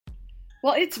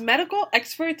Well, it's Medical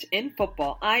Experts in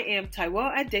Football. I am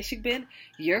Taiwo Adeshigbin,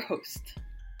 your host.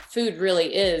 Food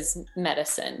really is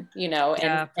medicine,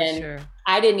 Yeah, for and sure.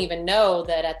 I didn't even know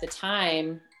that at the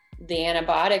time the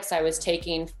antibiotics I was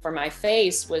taking for my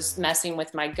face was messing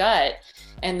with my gut.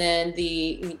 And then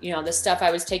the stuff I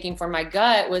was taking for my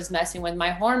gut was messing with my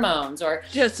hormones, or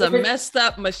just a messed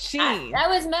up machine. That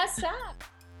was messed up.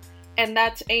 And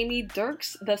that's Amy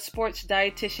Dirks, the sports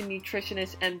dietitian,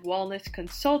 nutritionist, and wellness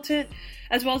consultant,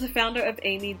 as well as the founder of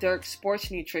Amy Dirks Sports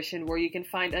Nutrition, where you can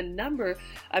find a number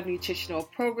of nutritional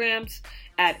programs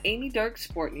at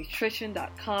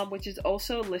amydirksportnutrition.com, which is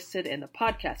also listed in the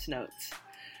podcast notes.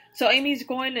 So Amy's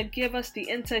going to give us the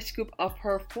inside scoop of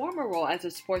her former role as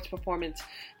a sports performance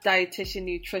dietitian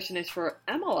nutritionist for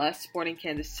MLS Sporting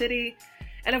KC.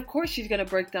 And of course, she's going to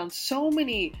break down so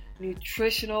many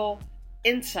nutritional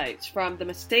insights from the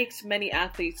mistakes many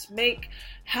athletes make,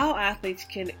 how athletes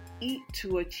can eat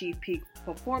to achieve peak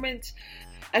performance,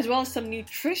 as well as some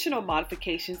nutritional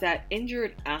modifications that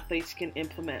injured athletes can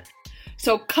implement.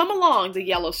 So come along, the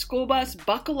yellow school bus,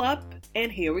 buckle up,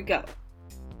 and here we go.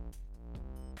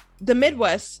 The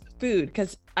Midwest food,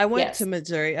 because I went to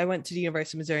Missouri. I went to the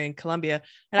University of Missouri in Columbia,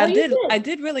 and I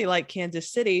did really like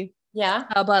Kansas City. Yeah.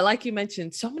 But like you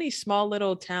mentioned, so many small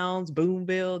little towns,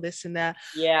 Boonville, this and that.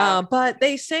 Yeah. But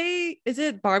they say, is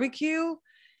it barbecue?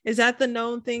 Is that the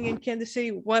known thing in Kansas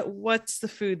City? What's the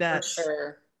food that's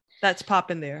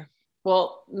popping there?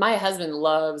 Well, my husband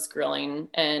loves grilling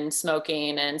and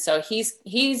smoking, and so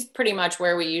he's pretty much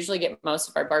where we usually get most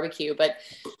of our barbecue. But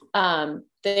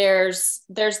there's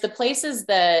the places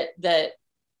that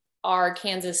are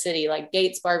Kansas City, like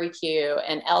Gates Barbecue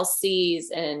and LC's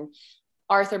and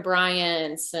Arthur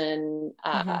Bryant's. And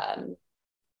I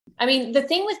mean, the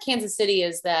thing with Kansas City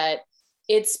is that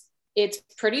it's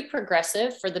pretty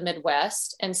progressive for the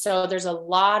Midwest. And so there's a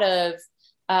lot of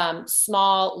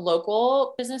small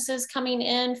local businesses coming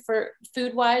in for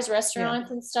food wise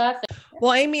restaurants and stuff.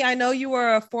 Well, Amy, I know you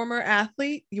were a former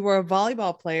athlete. You were a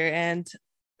volleyball player. And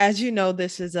as you know,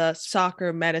 this is a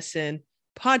soccer medicine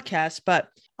podcast, but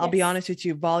I'll be honest with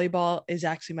you, volleyball is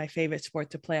actually my favorite sport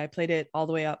to play. I played it all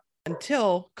the way up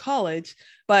until college,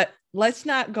 but let's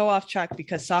not go off track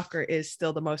because soccer is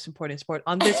still the most important sport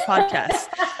on this podcast.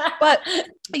 But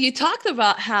you talked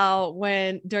about how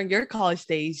during your college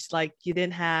days, like you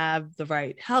didn't have the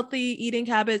right healthy eating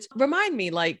habits. Remind me,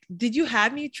 like, did you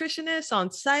have nutritionists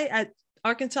on site at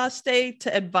Arkansas State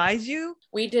to advise you?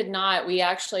 We did not. We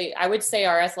actually, I would say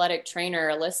our athletic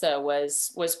trainer, Alyssa,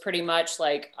 was pretty much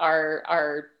like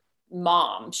our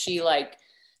mom. She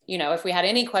if we had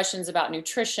any questions about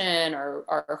nutrition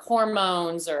or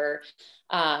hormones or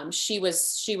she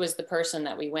was the person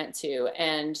that we went to.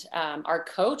 And our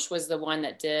coach was the one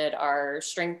that did our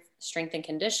strength and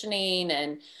conditioning.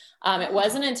 And it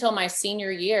wasn't until my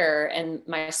senior year and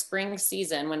my spring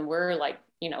season when we're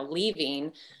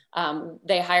leaving,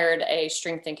 they hired a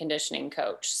strength and conditioning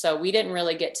coach. So we didn't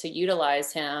really get to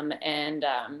utilize him and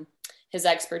his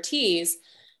expertise.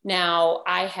 Now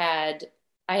I had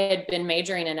been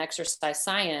majoring in exercise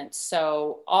science.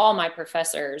 So all my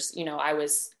professors, I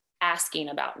was asking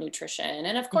about nutrition.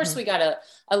 And of course we got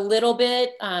a little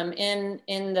bit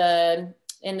in the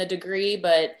degree,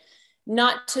 but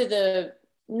not to the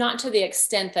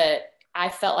extent that I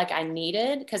felt like I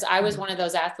needed, because I was one of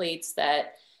those athletes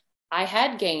that I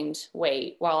had gained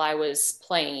weight while I was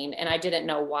playing and I didn't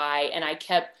know why. And I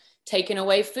kept taking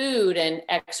away food and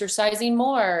exercising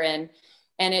more, and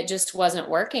it just wasn't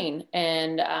working.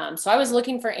 And so I was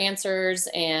looking for answers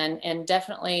and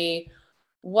definitely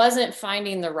wasn't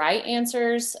finding the right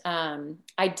answers.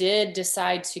 I did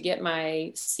decide to get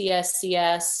my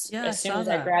CSCS as soon as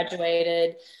I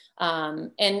graduated.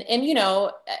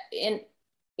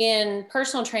 In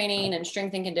personal training and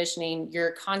strength and conditioning,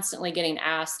 you're constantly getting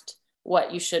asked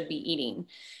what you should be eating.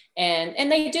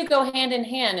 And they do go hand in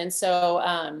hand. And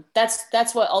so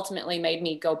that's what ultimately made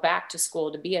me go back to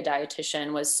school to be a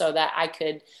dietitian, was so that I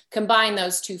could combine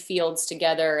those two fields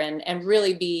together and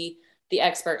really be the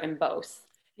expert in both.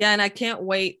 Yeah. And I can't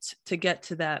wait to get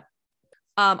to that.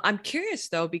 I'm curious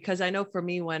though, because I know for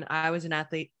me, when I was an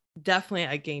athlete, definitely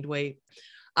I gained weight.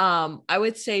 I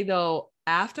would say though,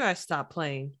 after I stopped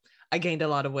playing, I gained a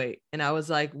lot of weight and I was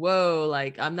like, whoa,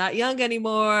 like I'm not young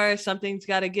anymore. Something's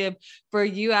got to give. For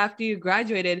you, after you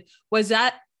graduated, was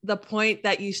that the point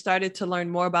that you started to learn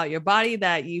more about your body,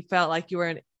 that you felt like you were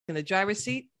in the driver's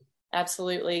seat?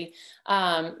 Absolutely.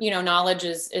 Knowledge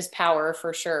is power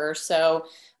for sure. So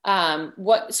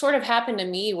what sort of happened to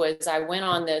me was I went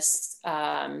on this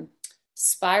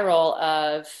spiral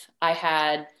of, I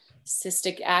had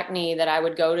cystic acne that I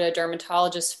would go to a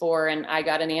dermatologist for, and I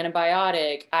got an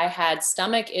antibiotic. I had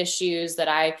stomach issues that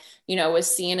I,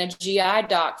 was seeing a GI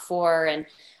doc for. And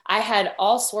I had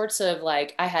all sorts of I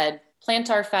had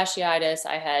plantar fasciitis,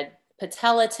 I had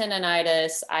patella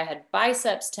tendonitis, I had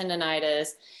biceps tendonitis.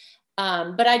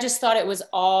 But I just thought it was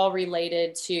all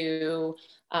related to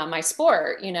my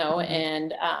sport,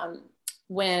 and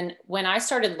when I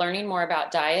started learning more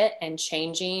about diet and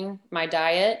changing my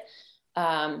diet,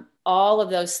 all of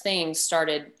those things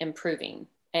started improving.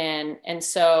 And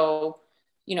so,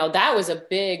 that was a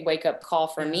big wake up call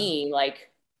for me,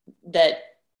 that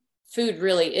food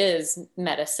really is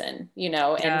medicine,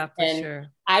 and sure.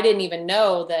 I didn't even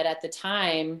know that at the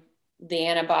time, the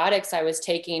antibiotics I was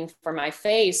taking for my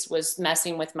face was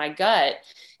messing with my gut.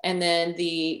 And then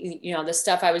the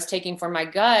stuff I was taking for my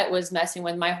gut was messing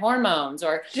with my hormones,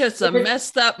 or just a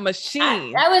messed up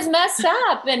machine. I was messed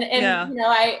up. And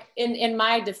Yeah. In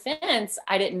my defense,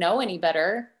 I didn't know any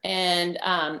better. And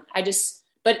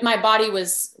but my body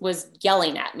was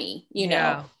yelling at me,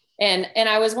 Yeah. and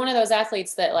I was one of those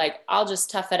athletes that I'll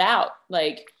just tough it out.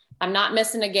 I'm not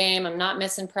missing a game. I'm not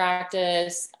missing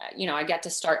practice. I got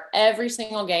to start every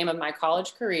single game of my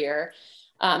college career.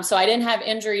 So I didn't have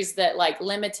injuries that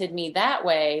limited me that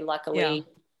way, luckily.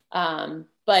 Yeah.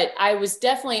 But I was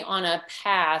definitely on a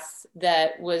path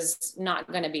that was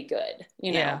not going to be good,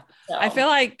 Yeah. So. I feel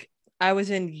like I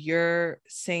was in your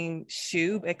same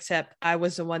shoe, except I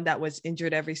was the one that was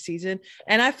injured every season.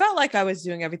 And I felt like I was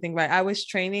doing everything right. I was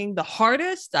training the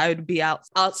hardest. I would be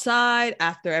outside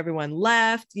after everyone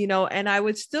left, and I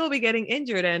would still be getting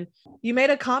injured. And you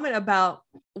made a comment about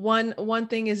one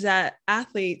thing is that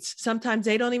athletes, sometimes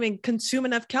they don't even consume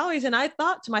enough calories. And I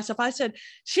thought to myself, I said,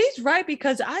 she's right,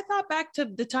 because I thought back to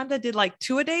the time that I did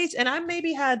 2-a-days, and I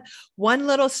maybe had one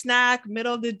little snack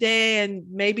middle of the day and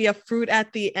maybe a fruit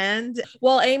at the end.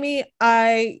 Well, Amy,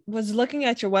 I was looking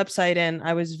at your website and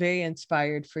I was very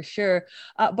inspired for sure.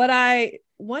 But I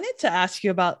wanted to ask you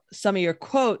about some of your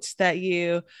quotes that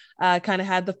you kind of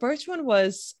had. The first one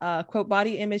was, quote,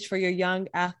 body image for your young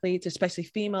athletes, especially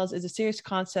females, is a serious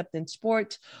concept in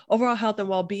sports. Overall health and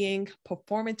well-being,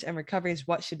 performance and recovery is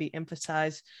what should be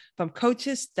emphasized from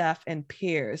coaches, staff, and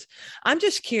peers. I'm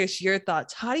just curious, your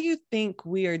thoughts. How do you think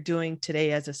we are doing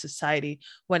today as a society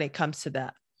when it comes to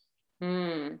that?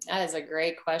 That is a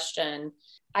great question.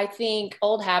 I think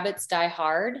old habits die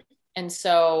hard. And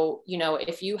so,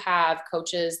 if you have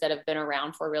coaches that have been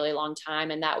around for a really long time,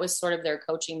 and that was sort of their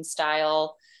coaching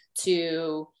style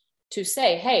to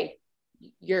say, hey,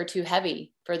 you're too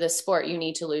heavy for this sport, you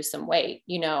need to lose some weight.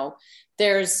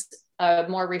 There's a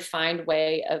more refined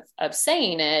way of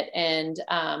saying it. And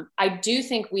I do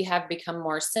think we have become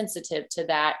more sensitive to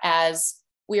that as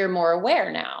we are more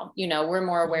aware now. We're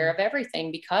more aware of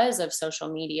everything because of social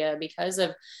media, because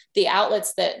of the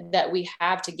outlets that we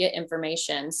have to get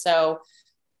information. So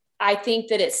I think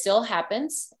that it still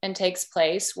happens and takes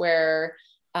place where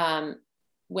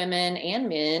women and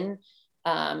men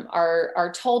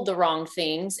are told the wrong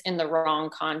things in the wrong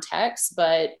context.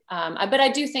 But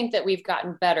I do think that we've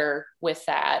gotten better with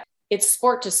that. It's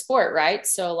sport to sport, right?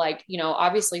 So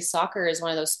obviously soccer is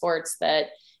one of those sports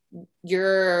that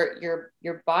your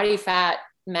body fat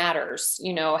matters,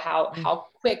 how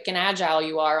quick and agile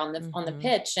you are on the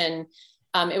pitch. And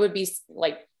it would be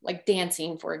like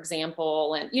dancing, for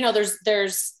example. And there's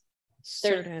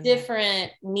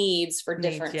different needs for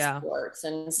different sports.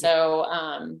 And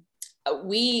so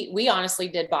we honestly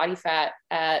did body fat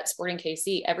at Sporting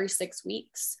KC every 6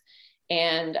 weeks.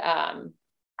 And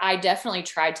I definitely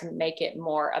tried to make it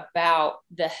more about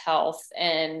the health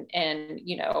and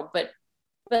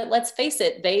but let's face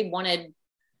it, they wanted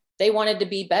to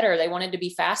be better. They wanted to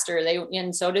be faster.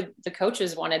 And so did the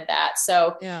coaches wanted that.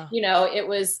 So,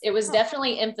 it was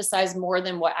definitely emphasized more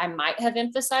than what I might have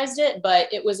emphasized it,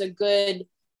 but it was a good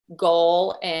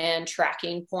goal and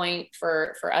tracking point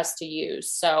for us to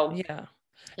use. So,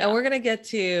 And we're going to get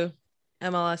to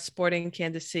MLS Sporting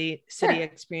Kansas City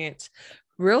experience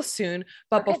real soon.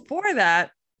 But before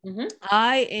that,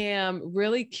 I am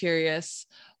really curious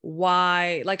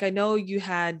why, I know you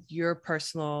had your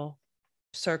personal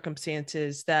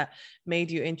circumstances that made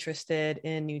you interested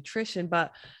in nutrition,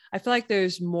 but I feel like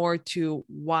there's more to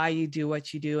why you do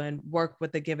what you do and work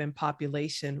with a given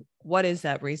population. What is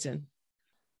that reason?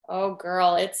 Oh,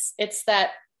 girl, it's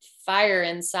that fire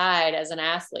inside as an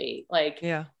athlete.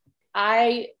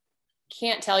 I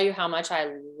can't tell you how much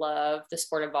I love the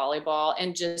sport of volleyball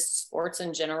and just sports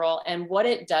in general, and what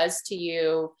it does to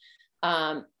you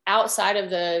outside of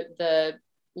the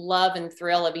love and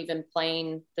thrill of even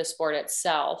playing the sport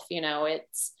itself.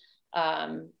 It's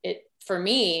for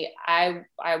me, I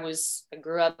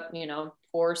grew up,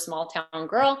 poor small town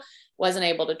girl, wasn't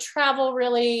able to travel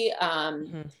really,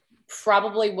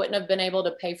 probably wouldn't have been able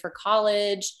to pay for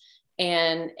college,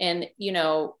 and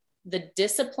the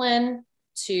discipline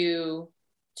to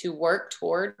work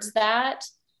towards that,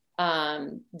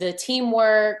 the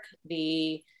teamwork,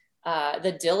 the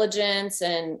diligence,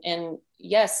 and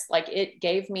yes, like it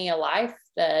gave me a life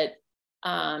that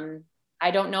I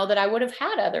don't know that I would have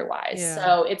had otherwise. Yeah.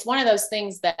 So it's one of those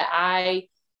things that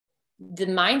the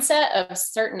mindset of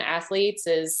certain athletes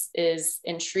is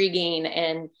intriguing.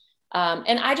 And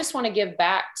I just want to give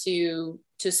back to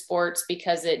sports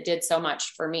because it did so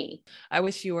much for me. I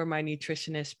wish you were my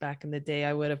nutritionist back in the day.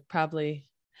 I would have probably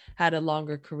had a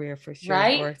longer career for sure.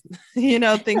 Right? Or,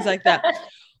 things like that.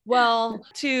 Well,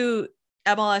 to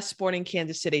MLS Sporting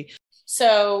Kansas City.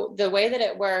 So the way that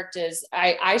it worked is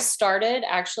I started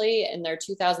actually in their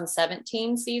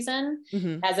 2017 season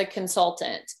as a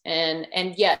consultant,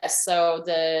 and yes, so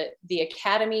the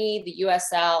academy, the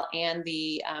USL, and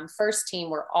the first team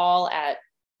were all at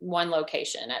one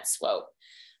location at Swope.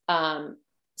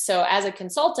 So as a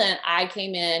consultant, I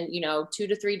came in, 2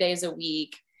 to 3 days a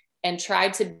week and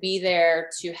tried to be there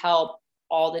to help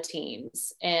all the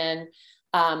teams. And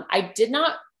I did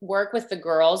not work with the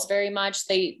girls very much.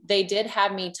 They did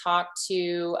have me talk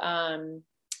to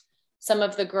some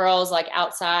of the girls like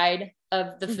outside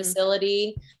of the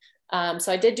facility.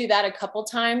 So I did do that a couple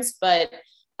times, but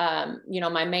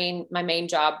my main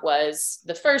job was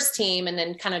the first team, and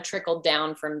then kind of trickled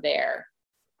down from there.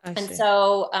 And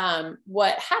so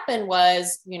what happened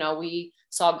was, we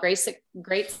saw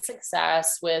great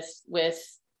success with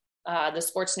the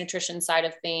sports nutrition side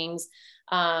of things.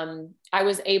 I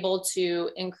was able to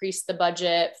increase the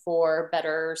budget for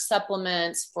better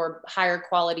supplements, for higher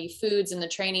quality foods in the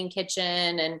training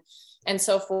kitchen, and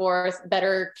so forth,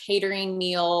 better catering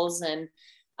meals.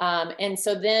 And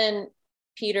so then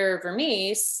Peter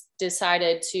Vermees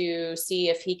decided to see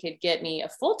if he could get me a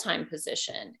full-time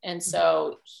position. And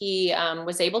so he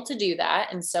was able to do that.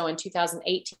 And so in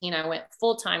 2018, I went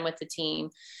full-time with the team.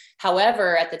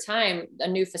 However, at the time, a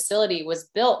new facility was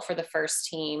built for the first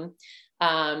team.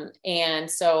 And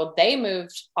so they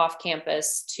moved off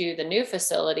campus to the new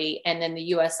facility, and then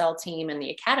the USL team and the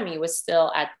academy was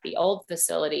still at the old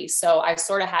facility. So I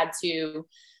sort of had to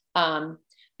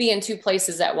be in two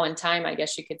places at one time, I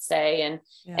guess you could say.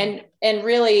 And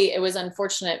really it was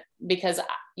unfortunate because,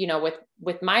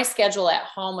 with my schedule at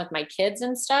home with my kids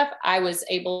and stuff, I was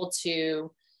able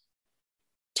to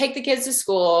take the kids to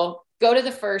school, go to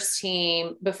the first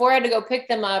team before I had to go pick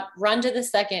them up, run to the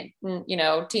second,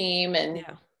 team. And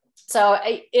so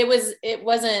it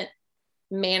wasn't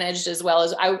managed as well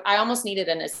as I almost needed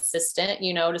an assistant,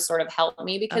 to sort of help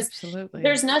me, because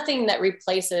there's nothing that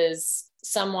replaces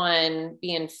someone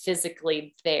being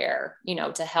physically there,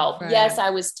 to help. Right. Yes, I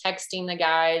was texting the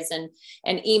guys and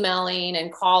emailing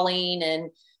and calling and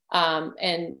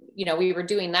we were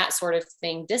doing that sort of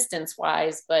thing distance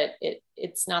wise, but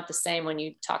it's not the same when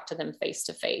you talk to them face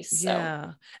to face.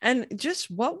 Yeah. And just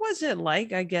what was it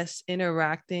like, I guess,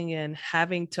 interacting and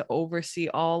having to oversee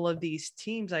all of these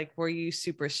teams? Like, were you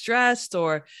super stressed?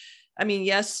 Or, I mean,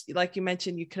 yes, like you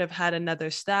mentioned, you could have had another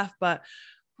staff, but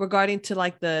regarding to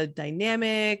like the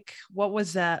dynamic, what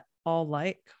was that all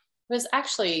like? It was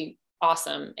actually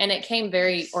awesome. And it came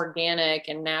very organic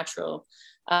and natural.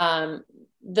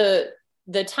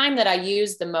 The time that I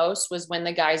used the most was when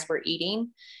the guys were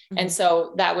eating. And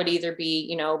so that would either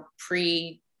be,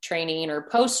 pre-training or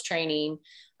post-training.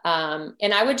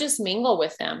 And I would just mingle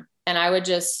with them, and I would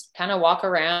just kind of walk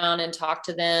around and talk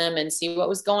to them and see what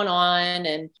was going on.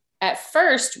 And at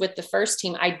first with the first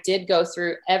team, I did go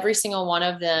through every single one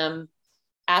of them,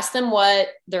 ask them what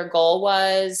their goal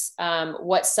was,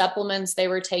 what supplements they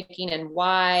were taking and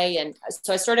why. And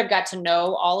so I sort of got to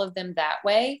know all of them that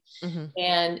way.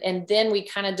 And then we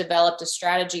kind of developed a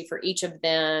strategy for each of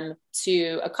them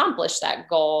to accomplish that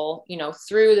goal,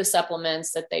 through the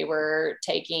supplements that they were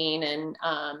taking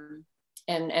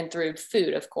and through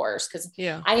food, of course, because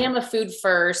I am a food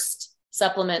first,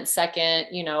 supplement second,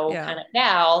 kind of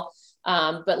gal.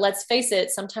 But let's face it,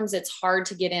 sometimes it's hard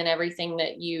to get in everything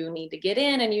that you need to get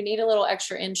in, and you need a little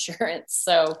extra insurance.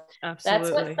 So that's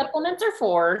what supplements are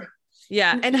for.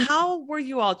 Yeah. And how were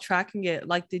you all tracking it?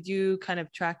 Like, did you kind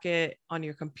of track it on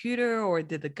your computer, or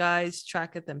did the guys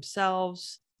track it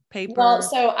themselves? Paper? Well,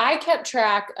 so I kept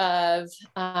track of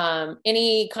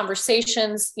any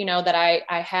conversations, that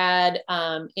I had,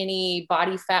 any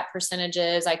body fat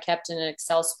percentages. I kept in an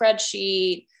Excel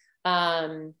spreadsheet.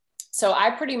 So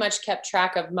I pretty much kept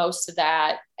track of most of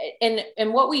that.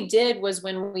 And what we did was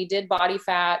when we did body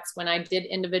fats, when I did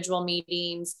individual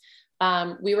meetings,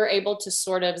 we were able to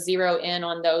sort of zero in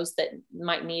on those that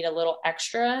might need a little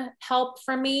extra help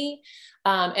from me.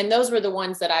 And those were the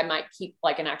ones that I might keep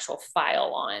like an actual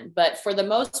file on. But for the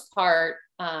most part,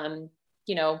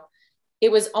 you know,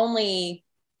 it was only,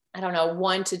 I don't know,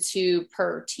 1 to 2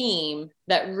 per team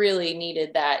that really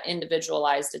needed that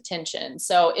individualized attention.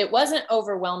 So it wasn't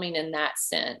overwhelming in that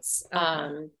sense.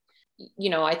 Okay.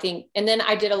 You know, I think, and then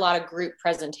I did a lot of group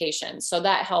presentations. So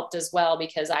that helped as well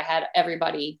because I had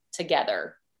everybody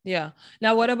together. Yeah.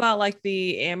 Now, what about like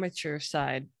the amateur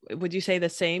side? Would you say the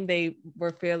same? They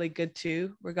were fairly good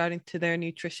too regarding to their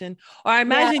nutrition? Or I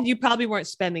imagine you probably weren't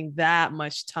spending that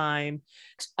much time.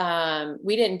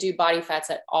 We didn't do body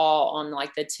fats at all on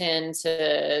like the 10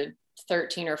 to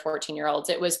 13 or 14-year-olds.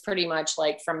 It was pretty much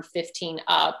like from 15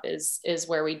 up is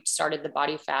where we started the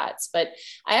body fats. But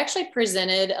I actually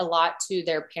presented a lot to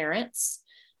their parents.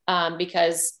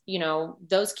 Because, you know,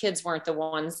 those kids weren't the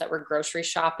ones that were grocery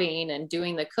shopping and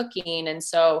doing the cooking. And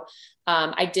so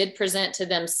I did present to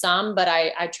them some, but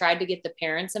I tried to get the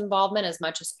parents' involvement as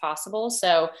much as possible.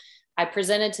 So I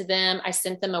presented to them. I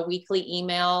sent them a weekly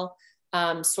email,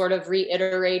 sort of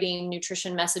reiterating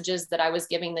nutrition messages that I was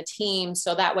giving the team.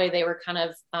 So that way they were kind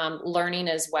of learning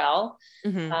as well.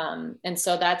 Mm-hmm. And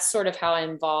so that's sort of how I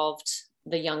involved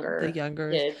the younger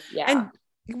kids. Yeah. And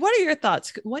what are your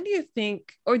thoughts? When do you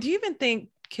think, or do you even think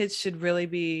kids should really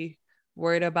be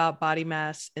worried about body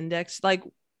mass index? Like,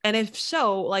 and if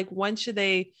so, like, when should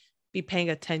they be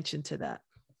paying attention to that?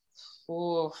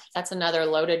 Oh, that's another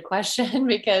loaded question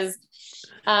because,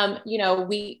 you know,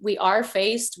 we are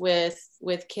faced with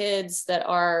kids that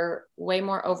are way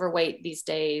more overweight these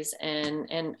days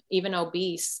and even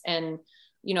obese. And,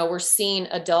 you know, we're seeing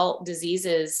adult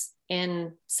diseases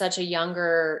in such a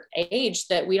younger age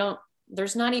that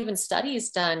there's not even studies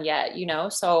done yet, you know?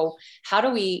 So how do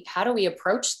we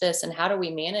approach this and how do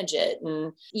we manage it?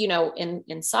 And, you know,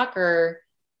 in soccer,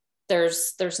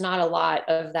 there's not a lot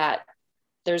of that.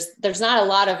 There's not a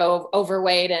lot of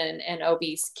overweight and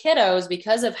obese kiddos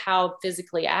because of how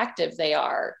physically active they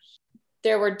are.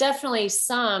 There were definitely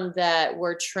some that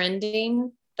were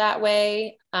trending that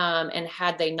way. And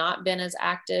had they not been as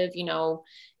active, you know,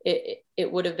 it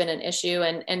would have been an issue.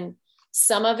 And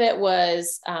some of it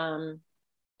was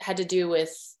had to do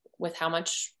with how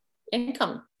much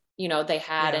income, you know, they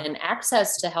had and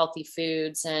access to healthy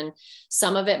foods. And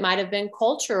some of it might have been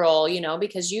cultural, you know,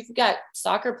 because you've got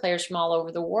soccer players from all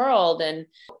over the world. And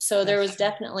so there was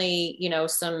definitely, you know,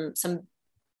 some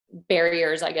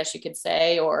barriers, I guess you could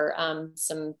say, or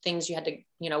some things you had to,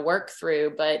 you know, work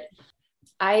through. But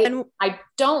I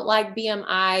don't like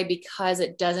BMI because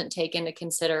it doesn't take into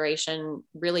consideration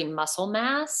really muscle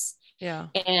mass. Yeah.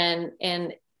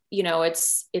 And, you know,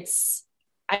 it's,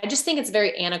 I just think it's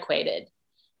very antiquated.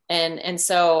 And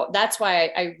so that's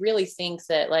why I really think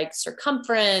that like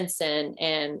circumference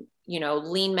and, you know,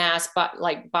 lean mass, but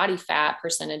like body fat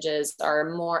percentages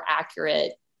are more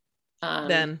accurate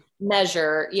than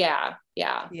measure. Yeah.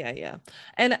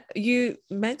 And you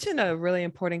mentioned a really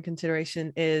important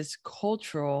consideration is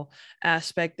cultural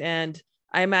aspect. And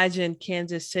I imagine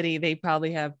Kansas City, they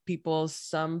probably have people,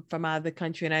 some from out of the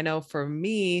country. And I know for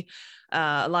me,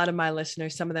 a lot of my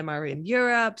listeners, some of them are in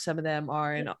Europe, some of them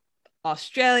are in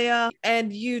Australia.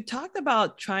 And you talked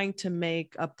about trying to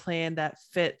make a plan that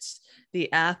fits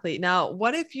the athlete. Now,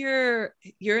 what if you're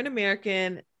an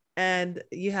American and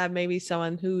you have maybe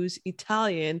someone who's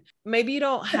Italian? Maybe you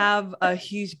don't have a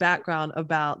huge background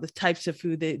about the types of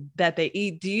food that they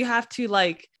eat. Do you have to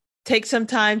like take some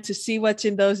time to see what's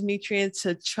in those nutrients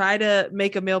to try to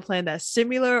make a meal plan that's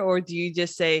similar? Or do you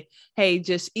just say, hey,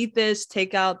 just eat this,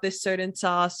 take out this certain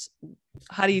sauce?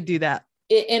 How do you do that?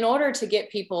 In order to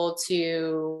get people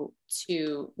to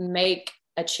make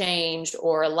a change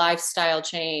or a lifestyle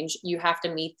change, you have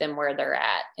to meet them where they're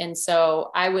at. And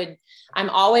so I'm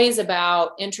always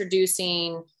about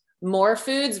introducing more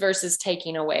foods versus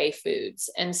taking away foods.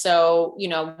 And so, you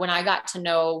know, when I got to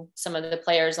know some of the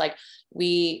players, like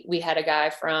we had a guy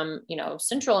from, you know,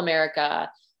 Central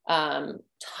America,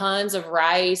 tons of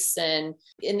rice. And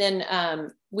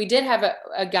then we did have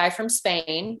a guy from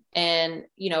Spain, and,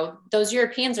 you know, those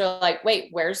Europeans are like, wait,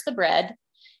 where's the bread?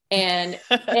 And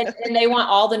they want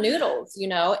all the noodles, you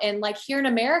know, and like here in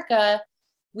America,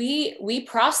 we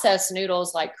process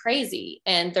noodles like crazy,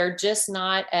 and they're just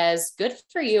not as good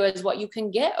for you as what you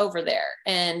can get over there.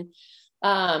 And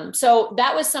so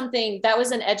that was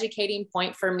an educating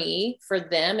point for me, for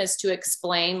them, is to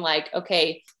explain like,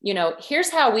 okay, you know, here's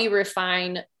how we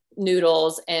refine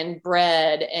noodles and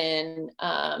bread and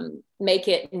make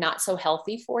it not so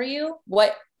healthy for you.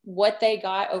 What they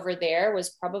got over there was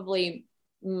probably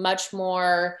much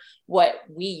more what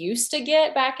we used to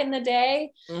get back in the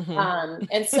day.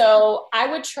 And so I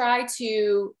would try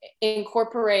to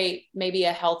incorporate maybe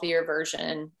a healthier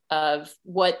version of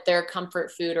what their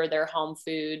comfort food or their home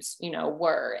foods,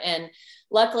 were. And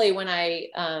luckily when I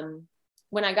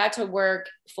got to work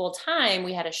full time,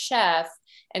 we had a chef.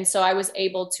 And so I was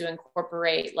able to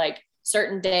incorporate like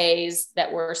certain days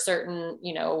that were certain,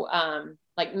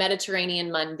 like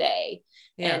Mediterranean Monday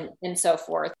and so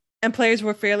forth. And players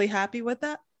were fairly happy with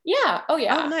that? Yeah. Oh,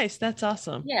 yeah. Oh, nice. That's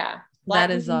awesome. Yeah. That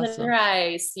is awesome.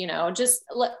 Rice,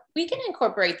 we can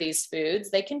incorporate these foods.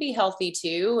 They can be healthy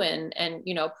too. And,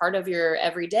 part of your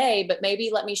everyday, but maybe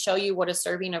let me show you what a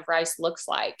serving of rice looks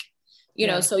like,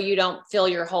 so you don't fill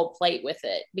your whole plate with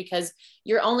it, because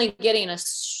you're only getting a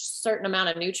certain amount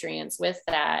of nutrients with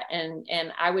that. And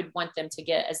I would want them to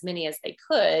get as many as they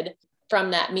could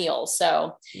from that meal.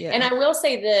 So, and I will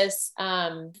say this,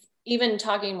 even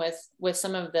talking with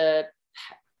some of the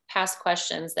past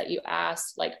questions that you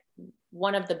asked, like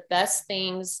one of the best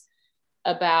things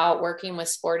about working with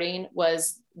Sporting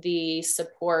was the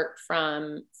support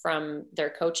from their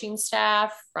coaching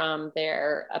staff, from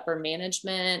their upper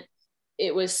management.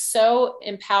 It was so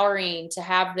empowering to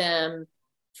have them,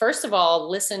 first of all,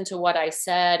 listen to what I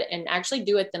said and actually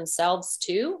do it themselves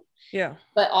too. Yeah.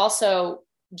 But also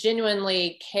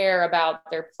genuinely care about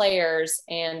their players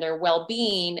and their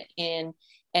well-being and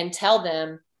tell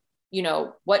them,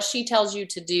 what she tells you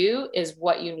to do is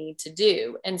what you need to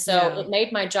do. And so it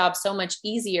made my job so much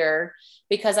easier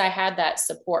because I had that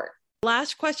support.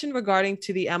 Last question regarding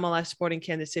to the MLS Sporting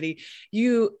Kansas City.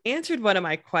 You answered one of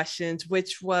my questions,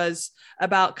 which was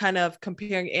about kind of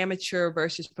comparing amateur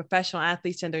versus professional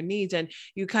athletes and their needs. And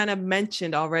you kind of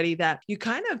mentioned already that you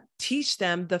kind of teach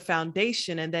them the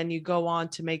foundation and then you go on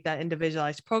to make that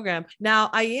individualized program. Now,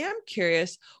 I am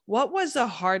curious, what was the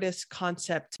hardest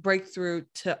concept breakthrough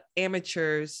to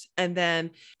amateurs and then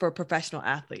for professional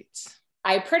athletes?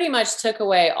 I pretty much took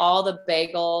away all the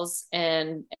bagels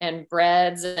and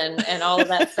breads and all of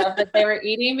that stuff that they were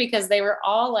eating, because they were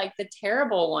all like the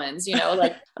terrible ones, like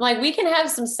I'm like, we can have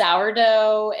some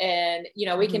sourdough and,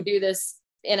 we can do this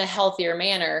in a healthier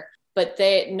manner, but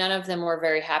none of them were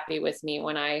very happy with me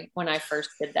when I first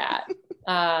did that.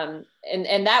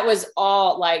 And that was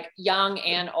all like young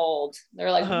and old.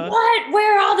 They're like, what,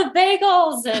 where are all the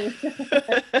bagels? And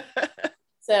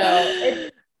so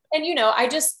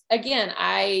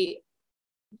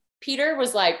Peter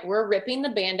was like, we're ripping the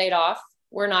Band-Aid off.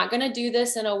 We're not going to do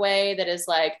this in a way that is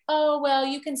like, oh, well,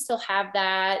 you can still have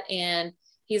that. And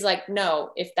he's like, no,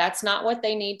 if that's not what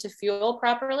they need to fuel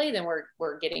properly, then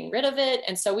we're getting rid of it.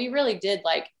 And so we really did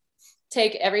like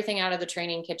take everything out of the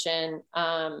training kitchen.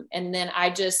 And then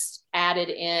I just added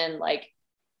in like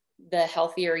the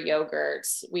healthier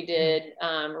yogurts. We did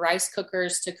rice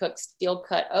cookers to cook steel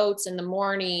cut oats in the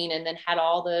morning, and then had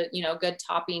all the, good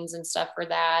toppings and stuff for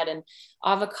that, and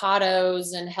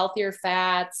avocados and healthier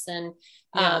fats. And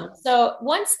so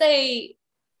once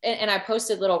and I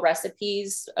posted little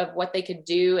recipes of what they could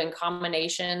do and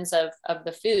combinations of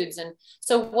the foods. And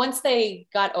so once they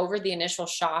got over the initial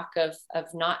shock of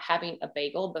not having a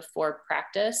bagel before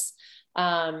practice,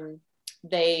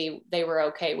 they were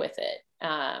okay with it.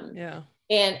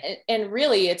 And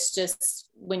really it's just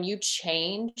when you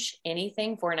change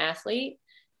anything for an athlete,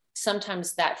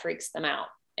 sometimes that freaks them out.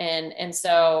 And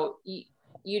so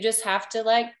you just have to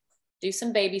like do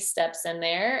some baby steps in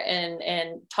there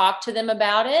and talk to them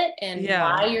about it and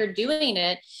why you're doing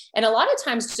it. And a lot of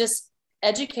times just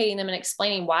educating them and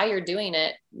explaining why you're doing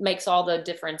it makes all the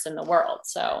difference in the world.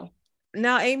 So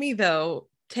now, Amy, though,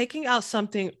 taking out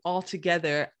something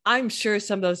altogether, I'm sure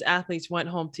some of those athletes went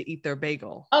home to eat their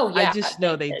bagel. Oh, yeah. I just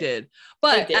know they did.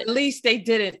 But at least they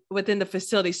did it within the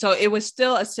facility. So it was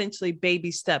still essentially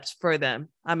baby steps for them,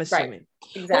 I'm assuming. Right.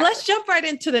 Exactly. Well, let's jump right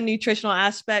into the nutritional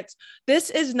aspects. This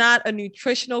is not a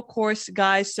nutritional course,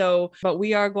 guys. But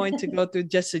we are going to go through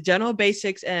just the general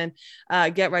basics and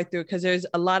get right through, because there's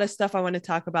a lot of stuff I want to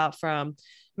talk about, from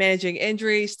managing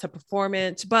injuries to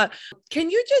performance. But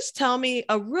can you just tell me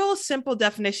a real simple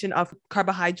definition of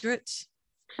carbohydrates?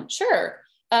 Sure.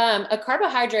 A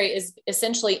carbohydrate is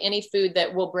essentially any food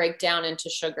that will break down into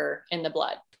sugar in the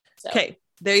blood. So. Okay,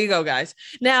 there you go, guys.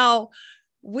 Now,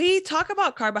 we talk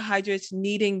about carbohydrates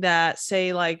needing that,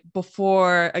 say, like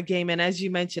before a game. And as you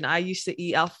mentioned, I used to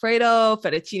eat Alfredo,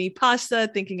 fettuccine pasta,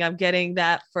 thinking I'm getting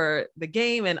that for the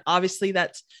game. And obviously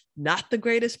that's not the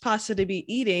greatest pasta to be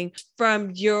eating.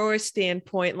 From your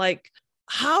standpoint, like,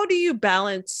 how do you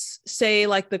balance, say,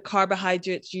 like the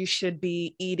carbohydrates you should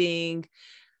be eating,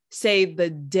 say the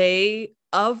day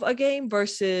of a game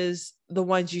versus the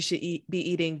ones you should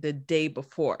be eating the day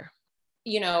before?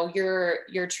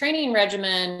 Your training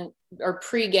regimen, or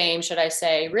pre-game, should I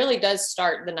say, really does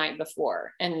start the night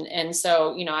before. And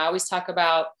so, I always talk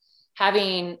about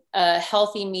having a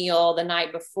healthy meal the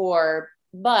night before,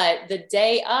 but the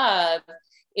day of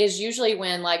is usually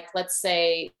when, like, let's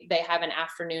say they have an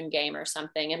afternoon game or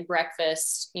something, and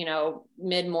breakfast,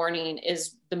 mid-morning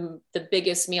is the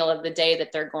biggest meal of the day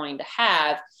that they're going to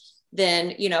have.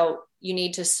 Then, you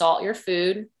need to salt your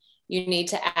food. You need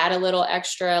to add a little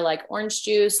extra, like orange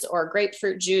juice or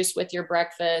grapefruit juice with your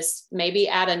breakfast, maybe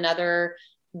add another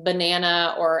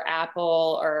banana or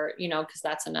apple, or, because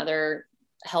that's another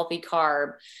healthy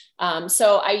carb.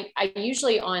 So I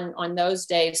usually on those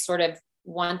days sort of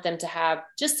want them to have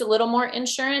just a little more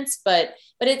insurance, but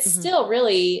it's still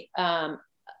really a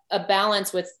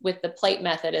balance with the plate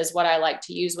method is what I like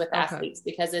to use with athletes,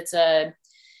 because it's a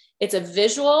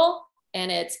visual, and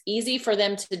it's easy for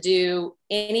them to do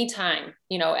anytime,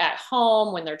 at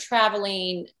home, when they're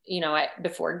traveling,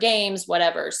 before games,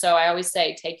 whatever. So I always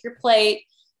say, take your plate,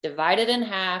 divide it in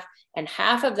half, and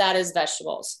half of that is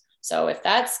vegetables. So if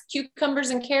that's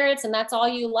cucumbers and carrots and that's all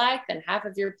you like, then half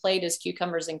of your plate is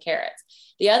cucumbers and carrots.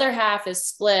 The other half is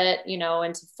split,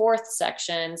 into fourth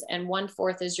sections, and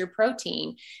 1/4 is your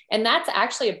protein. And that's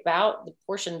actually about the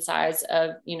portion size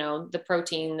of, the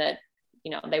protein that,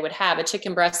 they would have. A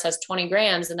chicken breast has 20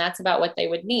 grams, and that's about what they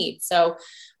would need. So,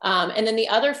 and then the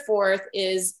other fourth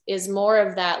is more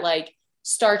of that, like,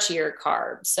 starchier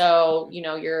carb. So,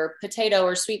 your potato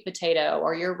or sweet potato,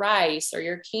 or your rice, or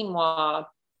your quinoa.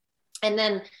 And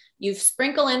then you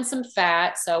sprinkle in some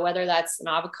fat. So whether that's an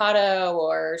avocado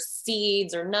or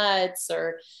seeds or nuts,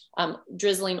 or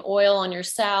drizzling oil on your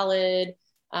salad.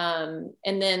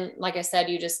 And then, like I said,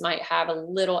 you just might have a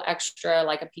little extra,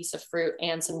 like a piece of fruit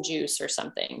and some juice or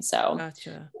something. So,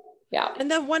 gotcha. Yeah. And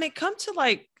then when it comes to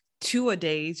like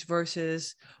 2-a-days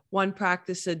versus 1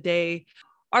 practice a day,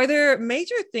 are there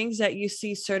major things that you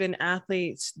see certain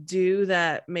athletes do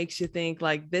that makes you think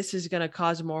like this is going to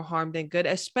cause more harm than good,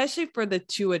 especially for the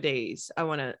 2-a-days?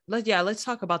 Let's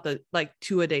talk about the like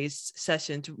 2-a-days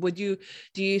sessions. Do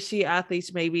you see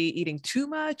athletes maybe eating too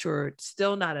much or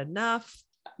still not enough?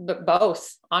 But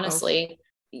both, honestly.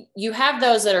 You have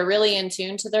those that are really in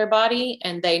tune to their body,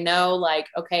 and they know, like,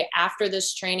 okay, after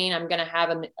this training, I'm going to have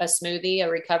a smoothie, a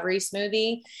recovery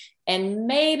smoothie. And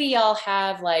maybe I'll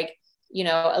have, like,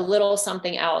 a little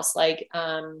something else, like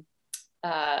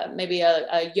maybe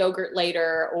a yogurt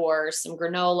later, or some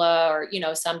granola,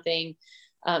 or, something,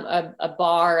 a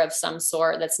bar of some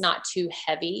sort that's not too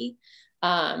heavy.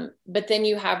 But then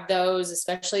you have those,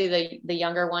 especially the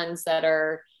younger ones that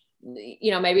are,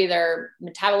 maybe their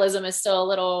metabolism is still a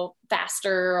little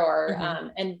faster,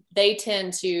 or, and they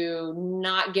tend to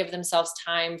not give themselves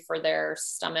time for their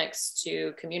stomachs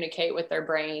to communicate with their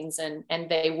brains, and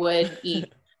they would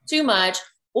eat too much.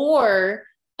 Or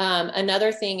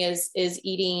another thing is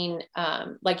eating,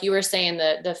 like you were saying,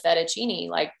 the fettuccine,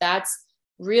 like that's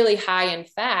really high in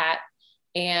fat,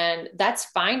 and that's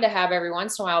fine to have every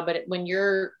once in a while. But when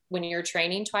you're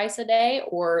training twice a day,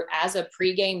 or as a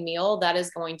pregame meal, that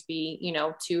is going to be,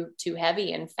 too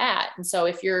heavy in fat. And so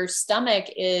if your stomach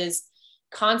is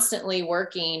constantly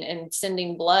working and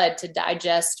sending blood to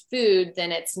digest food,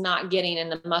 then it's not getting in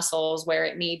the muscles where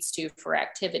it needs to for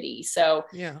activity. So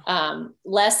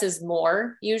less is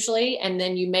more usually. And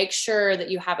then you make sure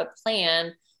that you have a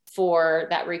plan for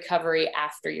that recovery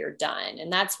after you're done.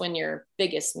 And that's when your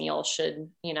biggest meal should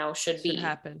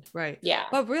happen. Right. Yeah.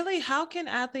 But really, how can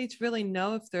athletes really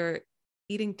know if they're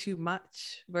eating too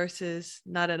much versus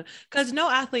not enough? Because no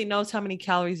athlete knows how many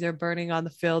calories they're burning on the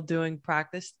field doing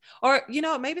practice, or,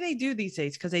 maybe they do these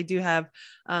days because they do have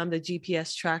the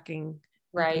GPS tracking,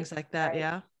 right, things like that.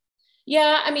 Right.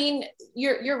 Yeah. I mean,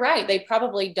 you're right. They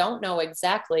probably don't know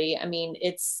exactly. I mean,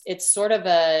 it's sort of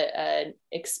an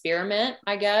experiment,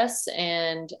 I guess.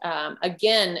 And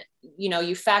again,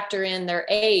 you factor in their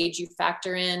age, you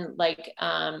factor in, like,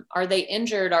 are they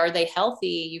injured? Are they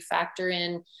healthy? You factor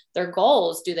in their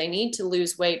goals. Do they need to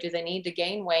lose weight? Do they need to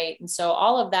gain weight? And so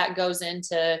all of that goes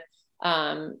into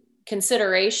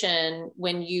consideration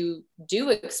when you do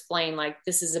explain, like,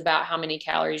 this is about how many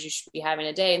calories you should be having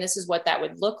a day, and this is what that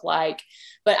would look like.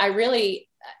 But I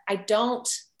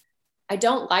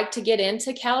don't like to get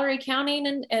into calorie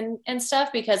counting and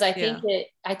stuff, because I think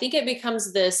it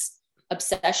becomes this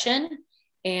obsession,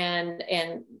 and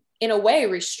in a way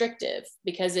restrictive,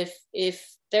 because if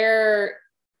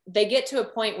they get to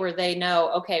a point where they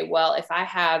know, okay, well, if I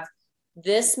have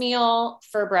this meal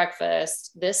for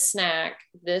breakfast, this snack,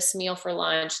 this meal for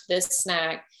lunch, this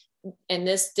snack, and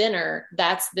this dinner,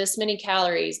 that's this many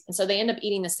calories. And so they end up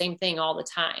eating the same thing all the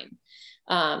time.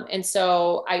 And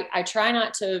so I try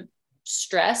not to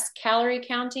stress calorie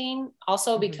counting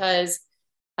also because,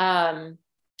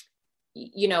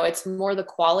 it's more the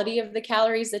quality of the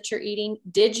calories that you're eating.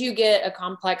 Did you get a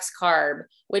complex carb,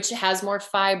 which has more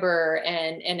fiber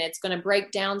and it's going to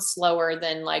break down slower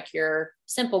than like your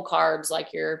simple carbs,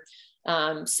 like your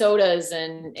sodas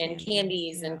and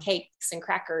candies and cakes and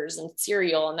crackers and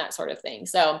cereal and that sort of thing.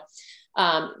 So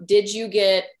did you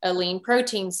get a lean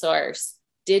protein source?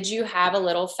 Did you have a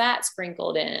little fat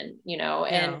sprinkled in,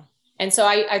 and so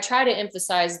I try to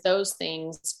emphasize those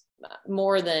things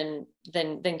more than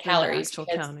calories.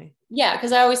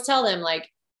 Because I always tell them like,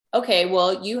 okay,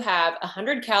 well, you have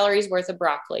 100 calories worth of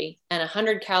broccoli and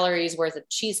 100 calories worth of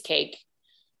cheesecake.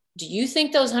 Do you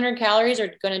think those 100 calories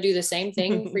are going to do the same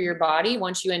thing for your body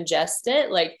once you ingest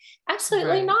it? Like,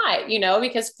 absolutely not,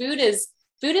 because food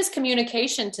is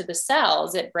communication to the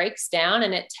cells. It breaks down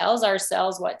and it tells our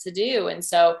cells what to do. And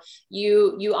so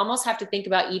you almost have to think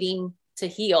about eating to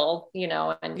heal,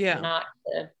 and not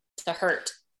to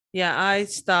hurt. Yeah, I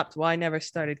stopped. Well, I never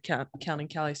started counting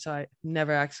calories, so I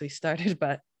never actually started,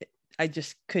 but I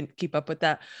just couldn't keep up with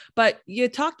that. But you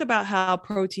talked about how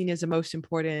protein is the most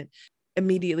important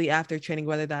immediately after training,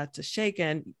 whether that's a shake.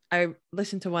 And I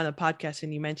listened to one of the podcasts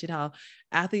and you mentioned how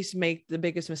athletes make the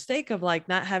biggest mistake of like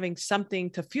not having something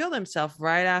to fuel themselves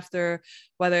right after,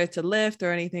 whether it's a lift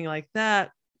or anything like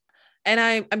that.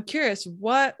 And I'm curious,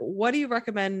 what do you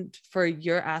recommend for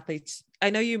your athletes?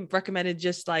 I know you recommended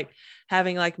just like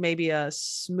having like maybe a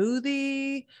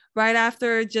smoothie right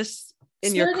after, just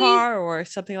in your car or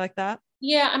something like that.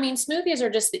 Yeah. I mean, smoothies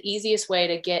are just the easiest way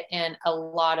to get in a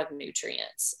lot of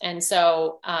nutrients. And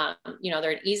so,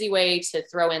 they're an easy way to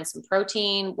throw in some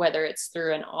protein, whether it's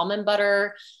through an almond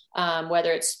butter,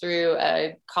 whether it's through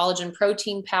a collagen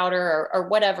protein powder or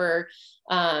whatever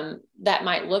that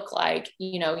might look like.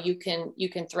 You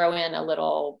can throw in a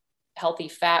little healthy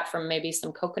fat from maybe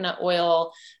some coconut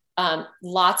oil,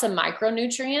 lots of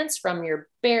micronutrients from your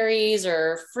berries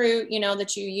or fruit,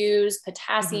 that you use,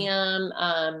 potassium.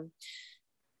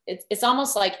 It's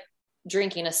almost like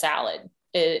drinking a salad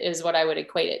is what I would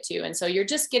equate it to. And so you're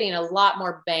just getting a lot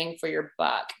more bang for your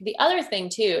buck. The other thing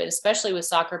too, especially with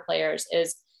soccer players,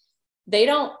 is they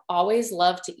don't always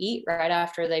love to eat right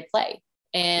after they play.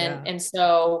 And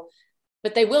so,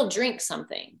 but they will drink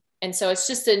something. And so it's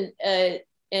just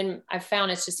and I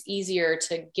found it's just easier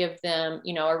to give them,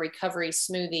 a recovery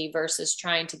smoothie versus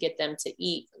trying to get them to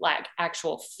eat like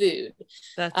actual food.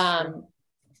 That's true.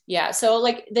 Yeah. So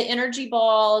like the energy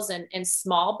balls and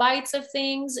small bites of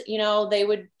things, they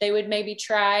would maybe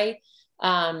try.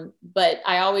 But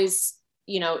I always,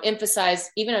 emphasize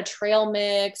even a trail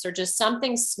mix or just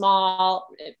something small,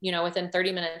 within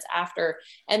 30 minutes after.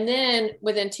 And then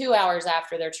within 2 hours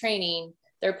after their training,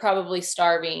 they're probably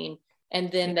starving.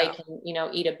 And then they can,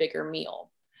 eat a bigger meal.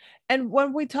 And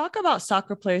when we talk about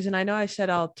soccer players, and I know I said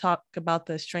I'll talk about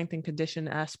the strength and condition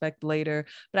aspect later,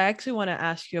 but I actually want to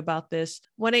ask you about this.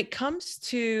 When it comes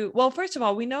to, well, first of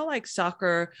all, we know like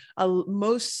soccer,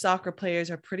 most soccer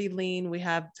players are pretty lean. We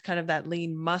have kind of that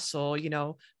lean muscle,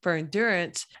 for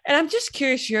endurance. And I'm just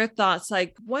curious your thoughts,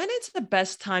 like when is the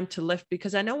best time to lift?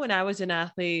 Because I know when I was an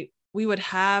athlete, we would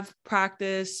have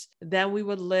practice, then we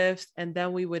would lift, and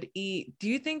then we would eat. Do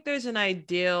you think there's an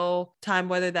ideal time,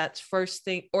 whether that's first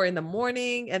thing or in the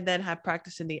morning, and then have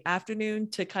practice in the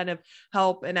afternoon to kind of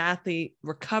help an athlete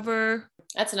recover?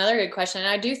 That's another good question.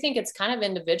 And I do think it's kind of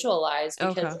individualized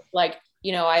because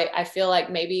I feel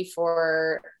like maybe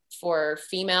for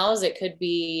females, it could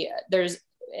be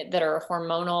that are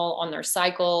hormonal on their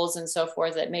cycles and so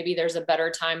forth, that maybe there's a better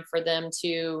time for them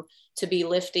to be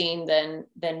lifting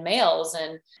than males.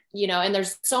 And, and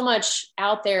there's so much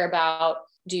out there about,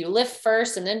 do you lift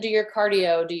first and then do your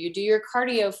cardio? Do you do your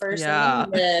cardio first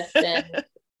and then lift?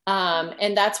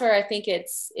 And that's where I think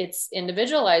it's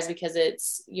individualized because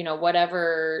it's,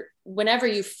 whenever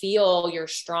you feel your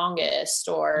strongest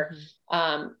or,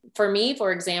 for me,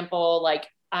 for example, like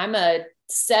I'm a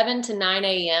 7 to 9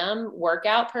 a.m.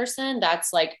 workout person.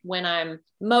 That's like when I'm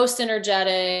most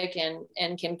energetic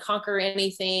and can conquer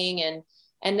anything.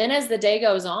 And then as the day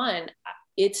goes on,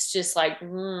 it's just like,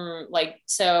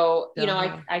 so,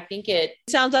 I think it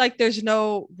sounds like there's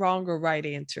no wrong or right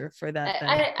answer for that.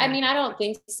 I mean, I don't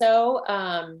think so.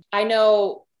 I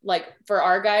know like for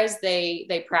our guys,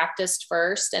 they practiced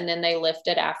first and then they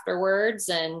lifted afterwards.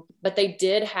 But they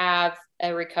did have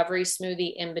a recovery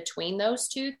smoothie in between those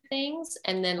two things.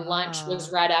 And then lunch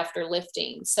was right after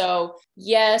lifting. So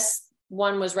yes,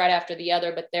 one was right after the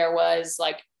other, but there was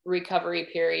like recovery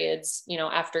periods,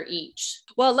 after each.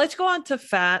 Well, let's go on to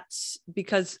fats,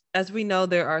 because as we know,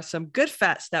 there are some good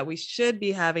fats that we should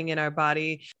be having in our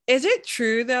body. Is it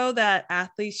true though that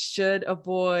athletes should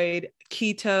avoid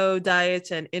keto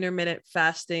diets and intermittent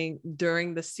fasting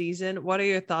during the season? What are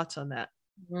your thoughts on that?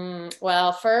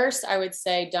 Well, first I would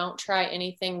say don't try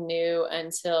anything new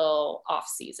until off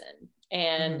season.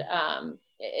 And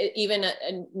even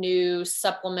a new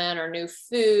supplement or new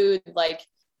food, like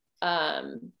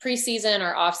preseason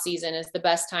or off season is the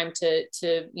best time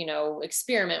to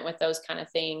experiment with those kind of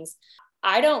things.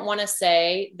 I don't want to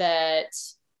say that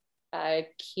a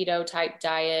keto type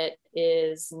diet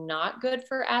is not good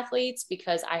for athletes,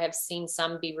 because I have seen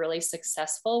some be really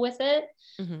successful with it.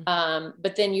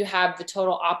 But then you have the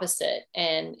total opposite,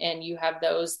 and you have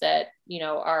those that,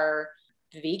 are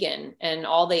vegan and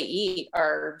all they eat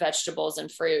are vegetables and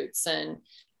fruits. And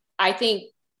I think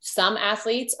some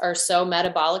athletes are so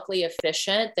metabolically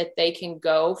efficient that they can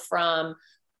go from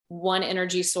one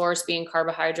energy source being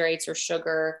carbohydrates or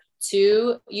sugar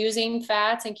to using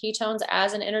fats and ketones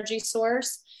as an energy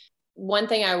source. One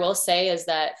thing I will say is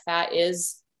that fat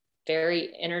is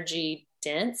very energy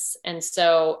dense. And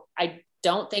so I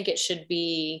don't think it should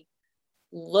be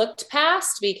looked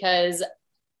past, because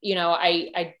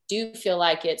I do feel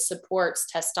like it supports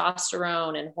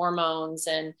testosterone and hormones,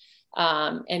 and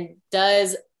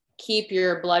does keep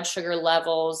your blood sugar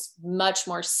levels much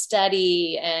more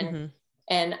steady. And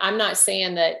I'm not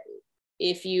saying that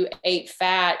if you ate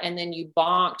fat and then you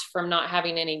bonked from not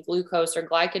having any glucose or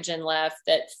glycogen left,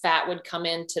 that fat would come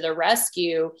into the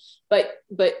rescue. But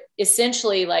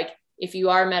essentially, like, if you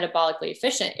are metabolically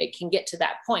efficient, it can get to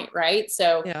that point, right?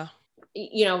 So,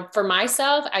 for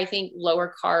myself, I think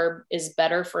lower carb is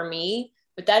better for me,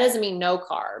 but that doesn't mean no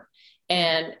carb.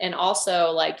 And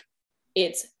also, like,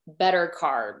 it's better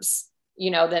carbs,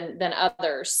 than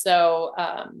others. So,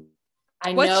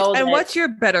 what's your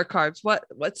better carbs?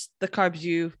 What's the carbs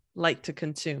you like to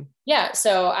consume? Yeah.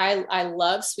 So I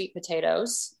love sweet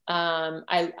potatoes.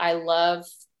 I love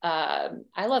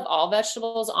all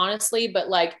vegetables, honestly, but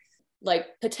like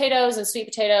potatoes and sweet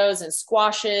potatoes and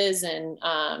squashes and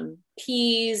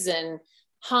peas and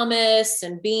hummus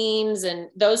and beans and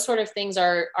those sort of things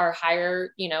are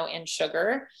higher, in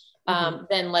sugar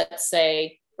than, let's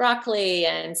say, broccoli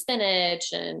and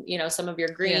spinach and, some of your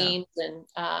greens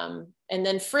and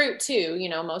then fruit too.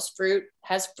 Most fruit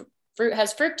has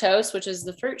fructose, which is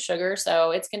the fruit sugar.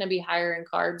 So it's going to be higher in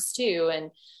carbs too.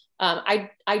 And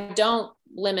I don't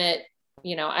limit,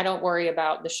 I don't worry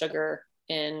about the sugar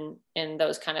in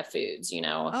those kind of foods,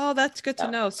 Oh, that's good to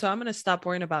know. So I'm going to stop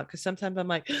worrying about, because sometimes I'm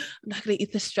like, I'm not going to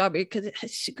eat the strawberry because it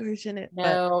has sugars in it.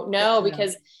 No,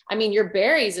 because I mean, your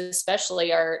berries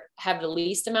especially have the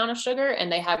least amount of sugar, and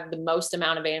they have the most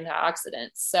amount of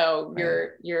antioxidants. So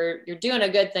you're doing a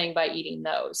good thing by eating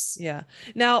those. Yeah.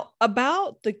 Now,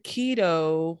 about the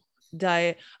keto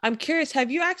diet, I'm curious,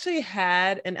 have you actually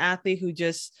had an athlete who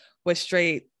just was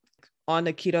straight on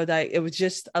the keto diet? It was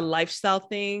just a lifestyle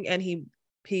thing, and he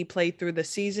played through the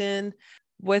season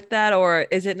with that, or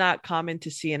is it not common to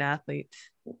see an athlete?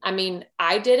 I mean,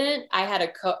 I didn't. I had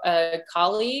a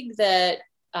colleague that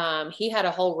he had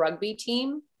a whole rugby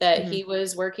team that he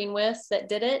was working with that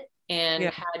did it and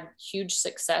had huge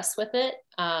success with it.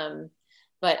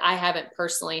 But I haven't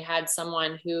personally had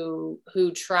someone who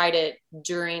tried it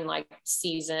during like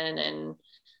season, and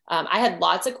I had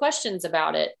lots of questions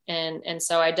about it. And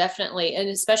so I definitely, and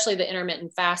especially the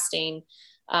intermittent fasting,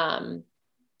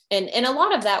 and a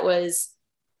lot of that was,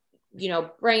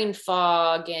 brain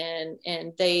fog,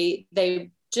 and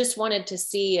they just wanted to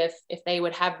see if they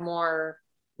would have more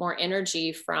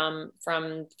energy from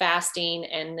fasting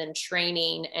and then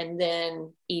training and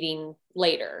then eating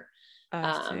later.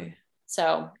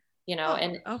 So,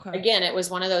 again, it was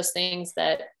one of those things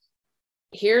that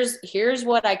here's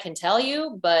what I can tell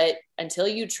you, but until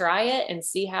you try it and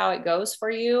see how it goes for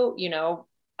you,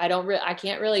 I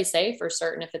can't really say for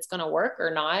certain if it's going to work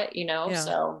or not,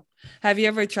 so. Have you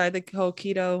ever tried the whole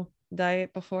keto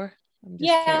diet before?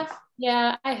 Yeah,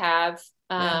 I have.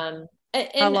 And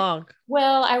how long?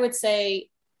 Well, I would say,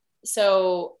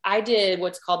 so I did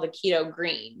what's called the keto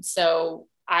green. So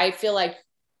I feel like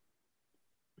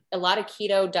a lot of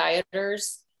keto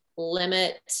dieters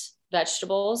limit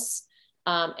vegetables,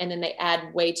 and then they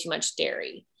add way too much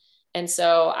dairy. And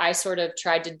so I sort of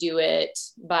tried to do it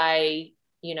by,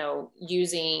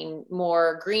 using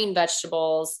more green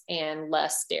vegetables and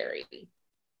less dairy.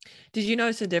 Did you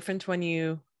notice a difference when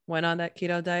you went on that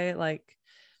keto diet, like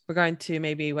regarding to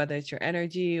maybe whether it's your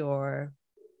energy or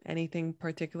anything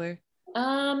particular?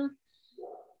 I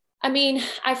mean,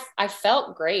 I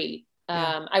felt great.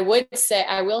 I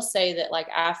will say that like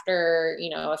after,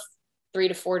 3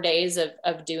 to 4 days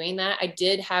of doing that, I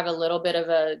did have a little bit of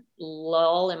a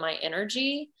lull in my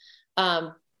energy.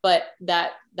 But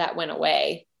that went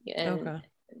away. And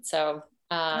so,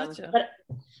 Gotcha.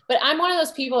 but I'm one of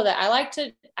those people that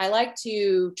I like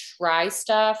to try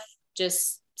stuff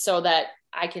just so that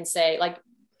I can say, like,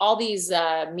 all these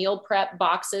meal prep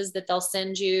boxes that they'll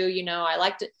send you,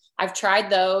 I've tried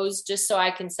those just so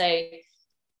I can say,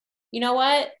 you know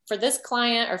what, for this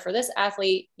client or for this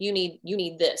athlete, you need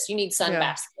this, you need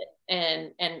Sunbasket.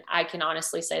 And I can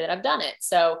honestly say that I've done it.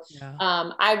 So,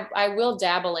 I will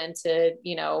dabble into,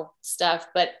 stuff,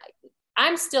 but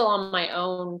I'm still on my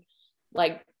own,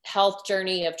 like, health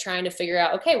journey of trying to figure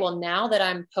out, okay, well, now that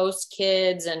I'm post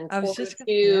kids and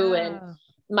 42 and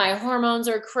my hormones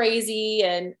are crazy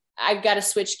and I've got to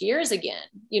switch gears again,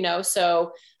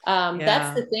 so,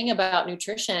 that's the thing about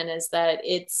nutrition, is that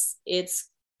it's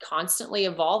constantly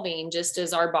evolving, just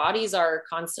as our bodies are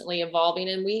constantly evolving,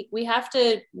 and we have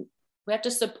to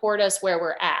support us where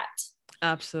we're at.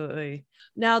 Absolutely.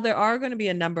 Now, there are going to be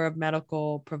a number of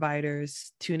medical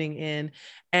providers tuning in,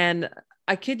 and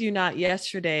I kid you not,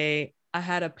 yesterday I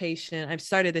had a patient. I've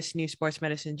started this new sports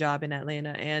medicine job in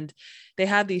Atlanta, and they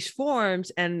have these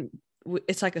forms, and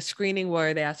it's like a screening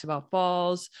where they ask about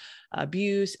falls,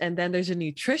 abuse, and then there's a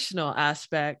nutritional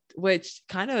aspect, which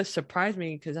kind of surprised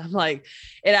me, because I'm like,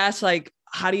 it asks like,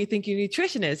 how do you think your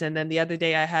nutrition is? And then the other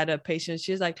day I had a patient,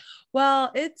 she's like,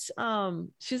 well,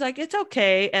 she's like, it's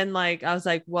okay. And like, I was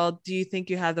like, well, do you think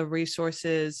you have the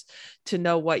resources to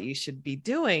know what you should be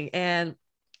doing? And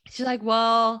she's like,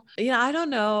 well, I don't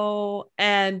know.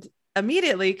 And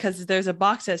immediately, because there's a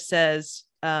box that says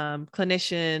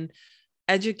clinician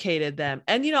educated them.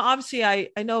 And, obviously I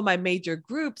know my major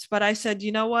groups, but I said,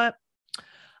 you know what?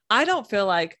 I don't feel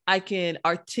like I can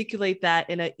articulate that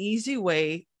in an easy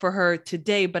way for her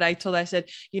today. But I told her, I said,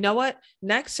 you know what?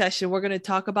 Next session, we're going to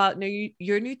talk about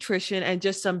your nutrition and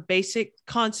just some basic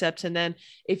concepts. And then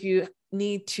if you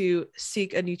need to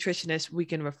seek a nutritionist, we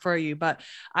can refer you. But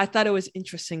I thought it was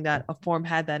interesting that a form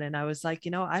had that. And I was like,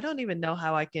 I don't even know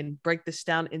how I can break this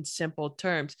down in simple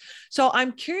terms. So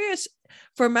I'm curious,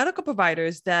 for medical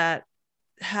providers that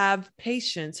have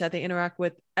patients that they interact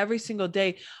with every single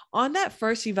day, on that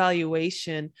first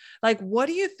evaluation, like, what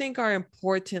do you think are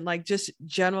important, like just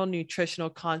general nutritional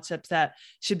concepts that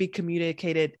should be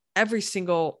communicated every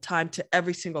single time to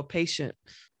every single patient?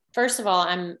 First of all,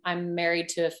 I'm married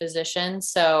to a physician.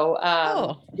 So,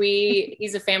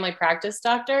 he's a family practice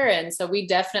doctor. And so we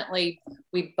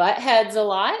butt heads a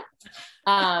lot.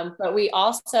 But we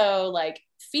also like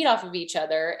feed off of each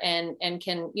other and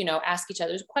can, ask each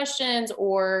other's questions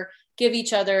or give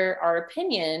each other our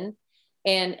opinion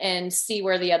and see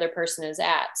where the other person is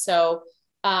at. So,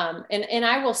 and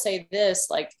I will say this,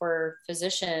 like, for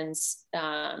physicians,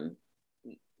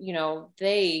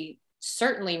 they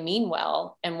certainly mean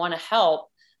well and want to help,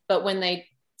 but when they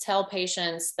tell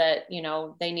patients that,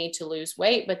 they need to lose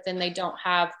weight, but then they don't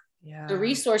have the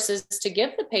resources to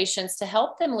give the patients to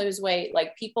help them lose weight,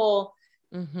 like people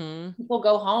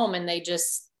go home and they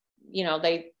just,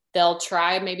 they'll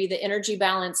try maybe the energy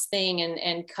balance thing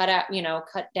and cut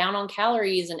down on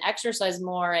calories and exercise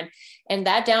more. And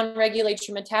that down regulates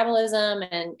your metabolism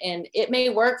and it may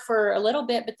work for a little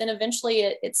bit, but then eventually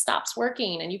it stops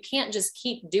working, and you can't just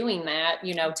keep doing that,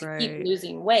 to keep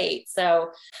losing weight.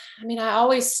 So, I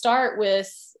always start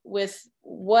with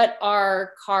what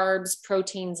are carbs,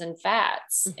 proteins, and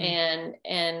fats. And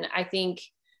I think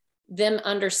them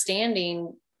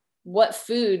understanding what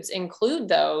foods include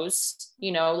those,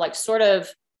 like sort of,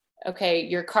 okay,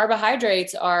 your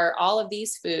carbohydrates are all of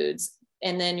these foods,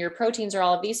 and then your proteins are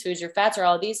all of these foods, your fats are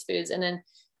all of these foods. And then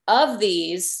of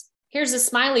these, here's a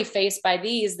smiley face by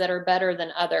these that are better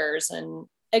than others. And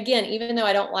again, even though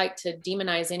I don't like to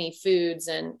demonize any foods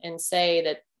and say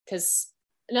that, because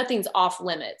nothing's off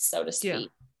limits, so to speak,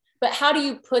 but how do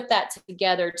you put that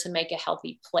together to make a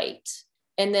healthy plate?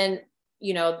 And then,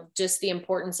 just the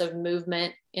importance of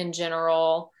movement in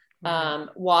general,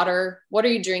 water. What are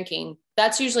you drinking?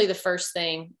 That's usually the first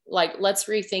thing. Like, let's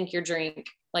rethink your drink.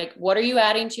 Like, what are you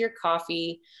adding to your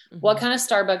coffee? What kind of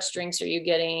Starbucks drinks are you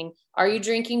getting? Are you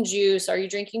drinking juice? Are you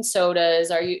drinking sodas?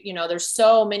 Are you, there's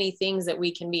so many things that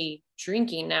we can be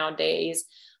drinking nowadays.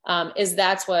 Is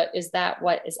that what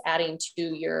is adding to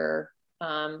your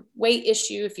weight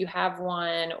issue, if you have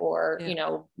one, or,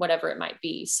 whatever it might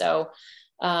be. So,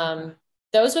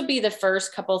 those would be the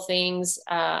first couple things.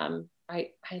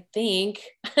 I think.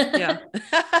 And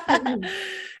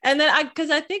then because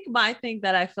I think my thing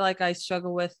that I feel like I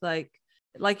struggle with, like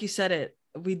you said,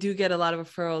 we do get a lot of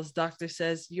referrals. Doctor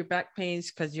says your back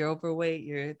pains because you're overweight,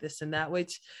 you're this and that,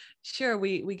 which sure,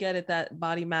 we get it that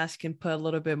body mass can put a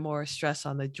little bit more stress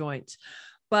on the joints.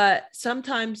 But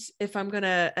sometimes if I'm going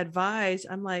to advise,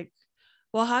 I'm like,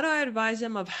 well, how do I advise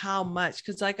them of how much?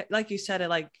 Because like you said,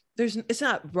 it's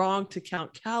not wrong to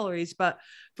count calories, but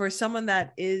for someone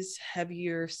that is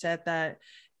heavier set, that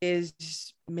is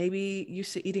maybe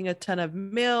used to eating a ton of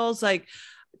meals, like,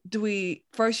 do we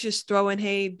first just throw in,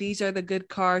 hey, these are the good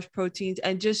carbs, proteins,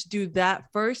 and just do that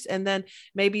first, and then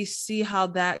maybe see how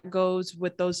that goes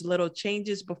with those little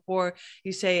changes before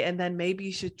you say, and then maybe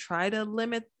you should try to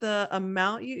limit the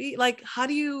amount you eat? Like, how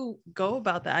do you go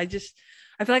about that? I feel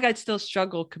like I'd still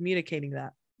struggle communicating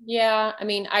that. Yeah. I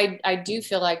mean, I do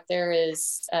feel like there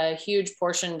is a huge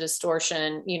portion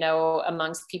distortion,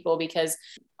 amongst people, because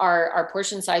our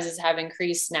portion sizes have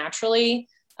increased naturally,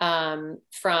 from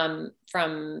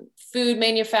food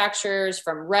manufacturers,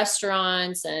 from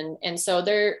restaurants. And so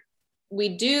we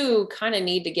do kind of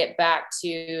need to get back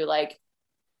to like,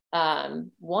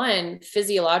 one,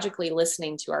 physiologically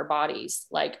listening to our bodies.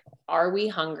 Like, are we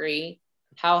hungry?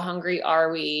 How hungry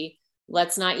are we?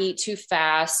 Let's not eat too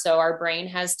fast, so our brain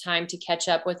has time to catch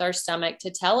up with our stomach to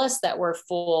tell us that we're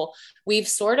full. We've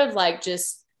sort of like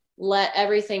just let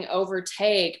everything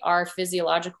overtake our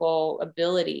physiological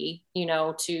ability,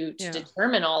 to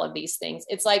determine all of these things.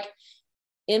 It's like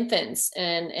infants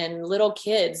and little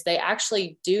kids, they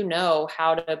actually do know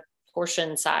how to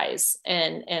portion size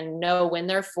and know when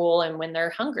they're full and when they're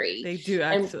hungry. They do,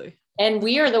 actually. And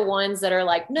we are the ones that are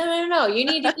like, no, you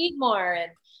need to eat more.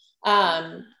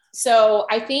 And, so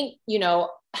I think,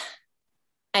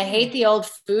 I hate the old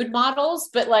food models,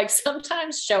 but like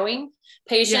sometimes showing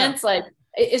patients, like,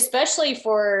 especially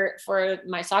for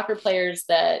my soccer players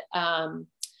that,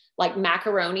 like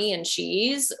macaroni and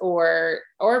cheese or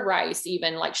rice,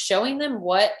 even, like showing them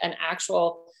what an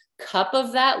actual cup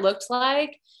of that looked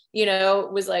like,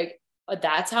 was like, oh,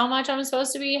 that's how much I'm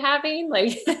supposed to be having.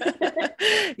 Like,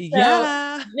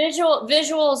 yeah.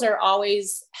 Visuals are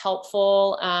always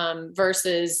helpful,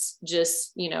 versus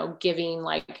just, giving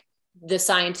like the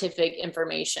scientific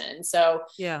information. So,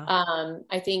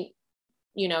 I think,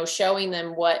 showing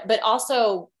them but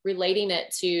also relating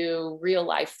it to real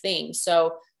life things.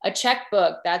 So a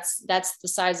checkbook, that's the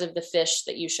size of the fish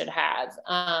that you should have.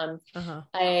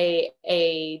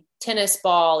 A tennis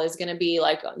ball is going to be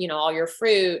like, all your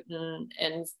fruit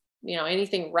and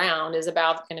anything round is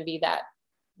about going to be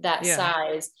that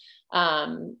size.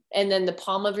 And then the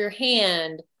palm of your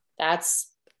hand, that's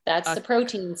the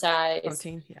protein size.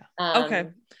 Protein. Yeah. Okay.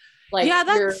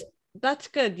 That's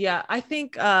good. Yeah. I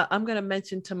think I'm going to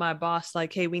mention to my boss,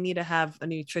 like, hey, we need to have a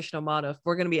nutritional model. If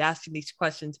we're going to be asking these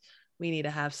questions, we need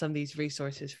to have some of these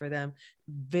resources for them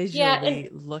visually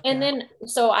look at. And then,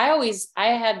 so I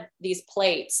had these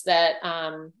plates that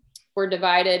were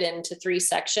divided into 3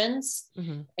 sections,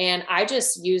 and I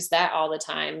just used that all the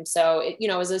time. So it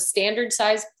was a standard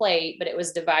size plate, but it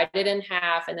was divided in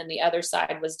half, and then the other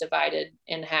side was divided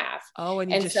in half. Oh,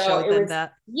 and you just showed them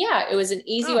that. Yeah. It was an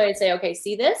easy way to say, okay,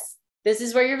 see this? This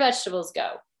is where your vegetables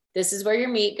go. This is where your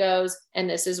meat goes. And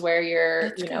this is where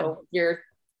your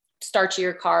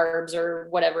starchier carbs or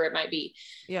whatever it might be.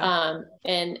 Yeah.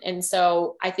 And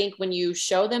so I think when you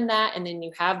show them that, and then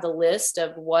you have the list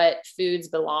of what foods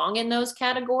belong in those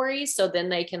categories, so then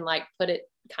they can like put it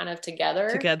kind of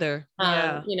together,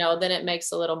 then it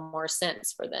makes a little more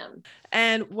sense for them.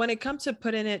 And when it comes to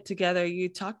putting it together, you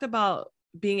talked about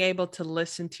being able to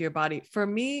listen to your body. For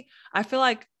me, I feel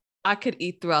like I could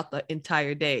eat throughout the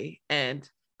entire day, and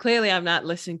clearly I'm not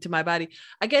listening to my body.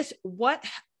 I guess,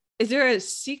 is there a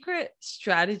secret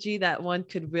strategy that one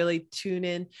could really tune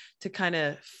in to kind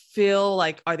of feel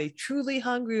like, are they truly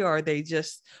hungry, or are they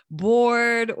just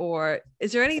bored? Or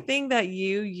is there anything that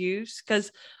you use?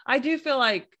 Because I do feel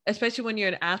like, especially when you're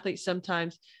an athlete,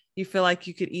 sometimes you feel like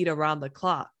you could eat around the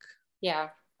clock. Yeah.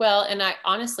 Well, and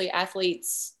honestly,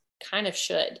 athletes kind of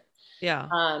should.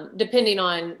 Yeah. Depending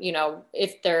on,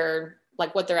 if they're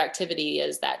like what their activity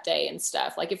is that day and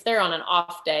stuff. Like if they're on an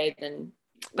off day, then.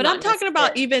 But I'm talking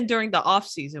about even during the off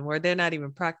season where they're not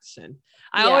even practicing.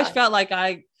 I always felt like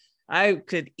I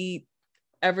could eat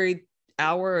every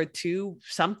hour or two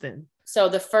something. So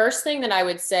the first thing that I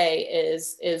would say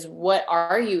is what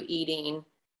are you eating,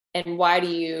 and why do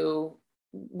you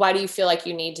feel like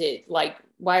you need to, like,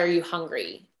 why are you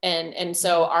hungry? And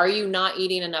so are you not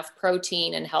eating enough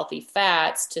protein and healthy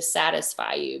fats to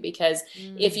satisfy you? Because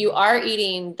if you are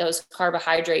eating those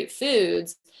carbohydrate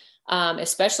foods,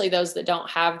 especially those that don't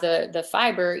have the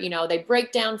fiber, they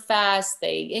break down fast,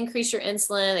 they increase your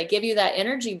insulin, they give you that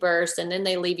energy burst, and then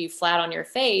they leave you flat on your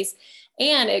face.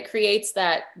 And it creates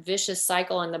that vicious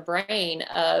cycle in the brain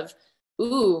of,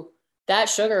 ooh, that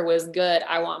sugar was good,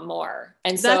 I want more.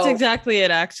 And That's so exactly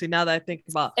it, actually, now that I think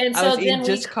about it. and I so was eating then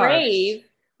just carbs.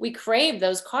 we crave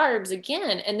those carbs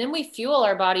again, and then we fuel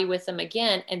our body with them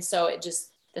again. And so it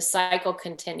just, the cycle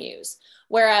continues.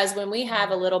 Whereas when we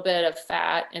have a little bit of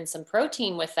fat and some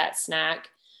protein with that snack,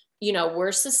 you know,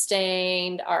 we're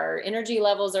sustained, our energy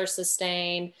levels are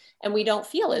sustained, and we don't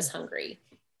feel as hungry.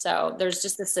 So there's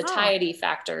just the satiety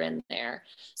factor in there.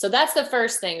 So that's the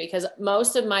first thing, because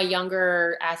most of my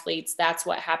younger athletes, that's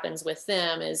what happens with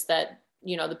them, is that,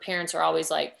 you know, the parents are always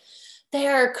like,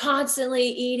 they're constantly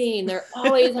eating, they're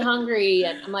always hungry.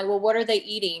 And I'm like, well, what are they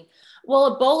eating?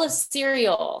 Well, a bowl of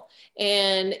cereal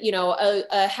and, you know,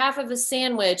 a half of a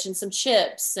sandwich and some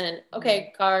chips, and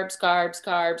okay,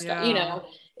 carbs, Yeah. you know,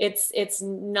 it's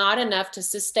not enough to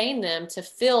sustain them, to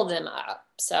fill them up.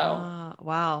 So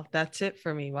wow, that's it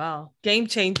for me. Wow, game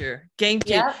changer.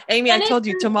 yeah. Amy, I And told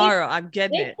you tomorrow I'm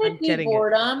getting it it. could I'm be getting it.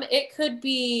 boredom. It could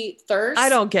be thirst. I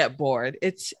don't get bored.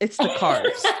 It's the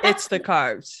carbs. It's the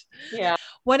carbs. Yeah.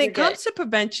 When it comes to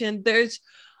prevention, there's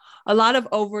a lot of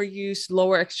overuse,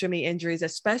 lower extremity injuries,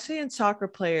 especially in soccer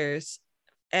players.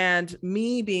 And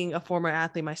me being a former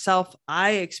athlete myself,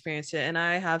 I experience it. And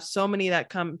I have so many that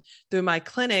come through my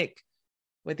clinic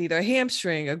with either a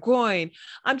hamstring, a groin.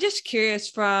 I'm just curious,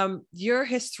 from your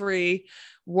history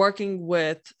working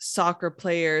with soccer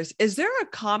players, is there a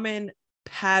common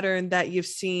pattern that you've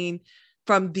seen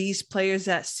from these players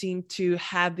that seem to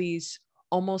have these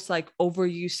almost like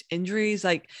overuse injuries?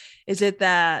 Like, is it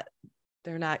that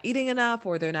they're not eating enough,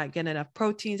 or they're not getting enough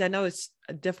proteins? I know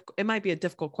it might be a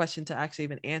difficult question to actually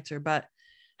even answer, but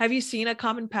have you seen a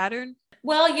common pattern?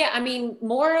 Well, yeah, I mean,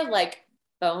 more like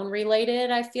bone related,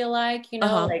 I feel like, you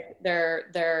know, like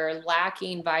they're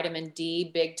lacking vitamin D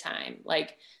big time.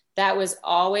 Like that was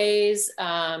always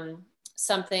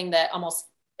something that almost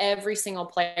every single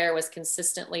player was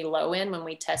consistently low in when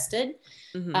we tested.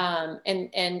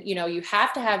 And you know, you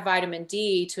have to have vitamin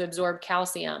D to absorb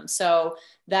calcium. So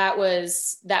that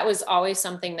was always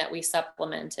something that we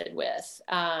supplemented with.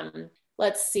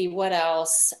 Let's see what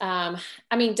else. I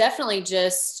mean, definitely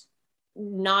just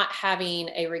not having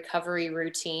a recovery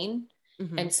routine.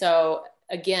 And so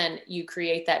again, you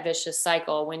create that vicious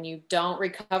cycle when you don't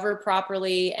recover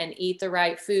properly and eat the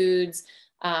right foods.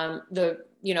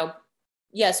 You know,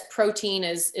 yes, protein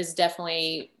is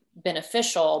definitely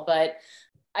beneficial, but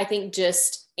I think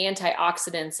just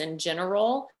antioxidants in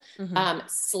general.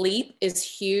 Sleep is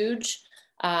huge.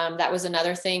 That was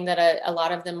another thing that a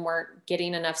lot of them weren't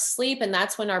getting enough sleep, and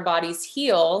that's when our bodies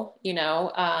heal, you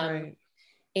know. Right.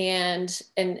 And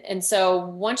so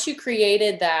once you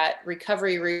created that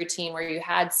recovery routine where you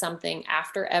had something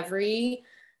after every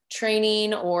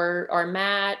training or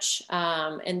match,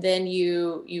 and then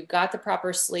you got the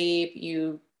proper sleep,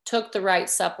 you took the right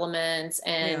supplements,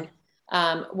 and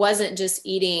wasn't just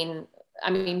eating. I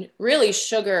mean, really,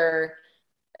 sugar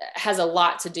has a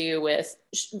lot to do with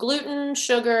gluten,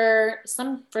 sugar,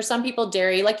 for some people,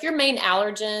 dairy, like your main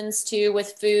allergens too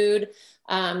with food,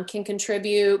 can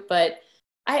contribute. But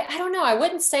I don't know. I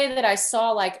wouldn't say that I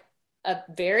saw like a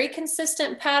very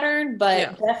consistent pattern,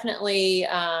 but definitely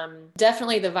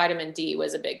the vitamin D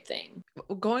was a big thing.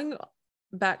 Going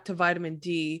back to vitamin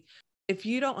D, if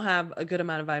you don't have a good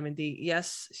amount of vitamin D,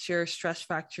 yes, sure, stress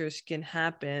fractures can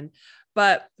happen.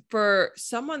 But for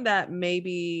someone that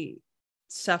maybe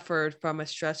suffered from a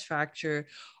stress fracture,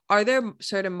 are there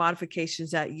certain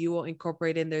modifications that you will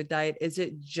incorporate in their diet? Is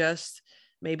it just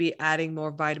maybe adding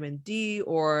more vitamin D,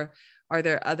 or are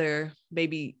there other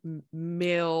maybe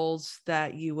meals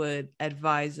that you would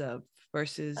advise of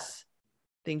versus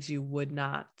things you would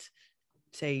not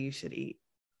say you should eat?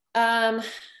 I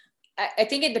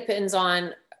think it depends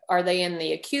on, are they in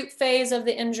the acute phase of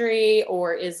the injury,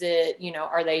 or is it, you know,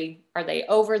 are they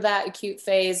over that acute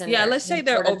phase? And let's say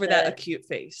they're over that acute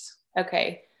phase.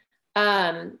 Okay.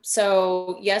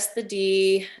 So yes, the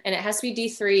D, and it has to be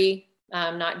D3,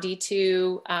 not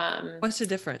D2. What's the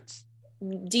difference?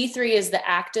 D3 is the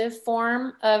active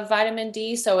form of vitamin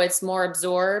D, so it's more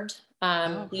absorbed.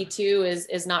 D2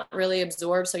 is not really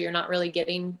absorbed, so you're not really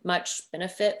getting much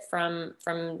benefit from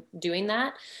doing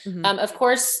that. Of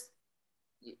course,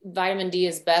 vitamin D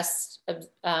is best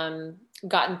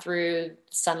gotten through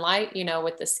sunlight, you know,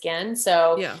 with the skin.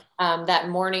 So that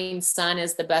morning sun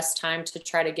is the best time to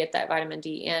try to get that vitamin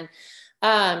D in.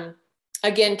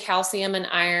 Again, calcium and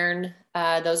iron,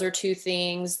 those are two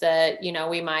things that, you know,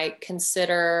 we might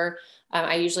consider.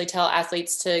 I usually tell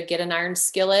athletes to get an iron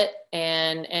skillet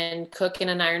and cook in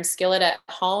an iron skillet at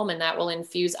home, and that will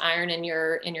infuse iron in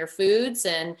your foods.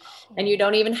 And you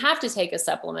don't even have to take a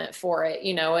supplement for it,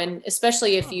 and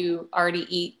especially if you already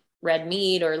eat red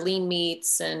meat or lean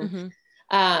meats. And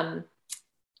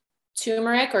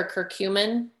turmeric or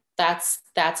curcumin,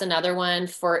 that's another one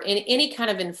for any kind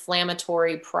of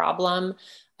inflammatory problem.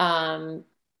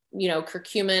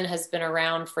 Curcumin has been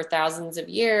around for thousands of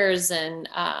years, and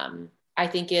I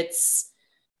think it's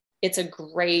a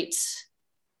great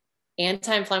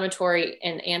anti-inflammatory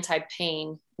and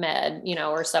anti-pain med,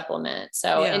 or supplement.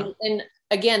 So, and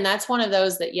again, that's one of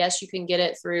those that, yes, you can get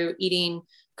it through eating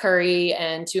curry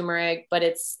and turmeric, but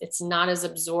it's not as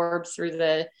absorbed through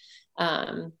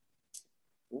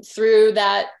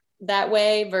that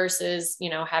way versus,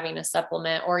 having a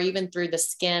supplement, or even through the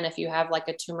skin if you have like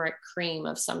a turmeric cream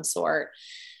of some sort.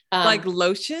 Like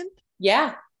lotion?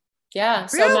 Yeah. Really?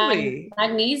 So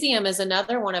magnesium is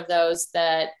another one of those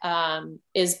that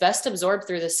is best absorbed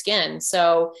through the skin.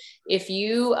 So if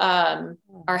you are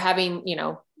having,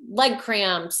 leg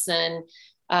cramps and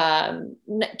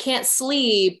can't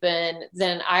sleep, and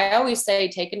then I always say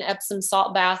take an Epsom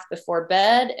salt bath before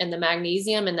bed, and the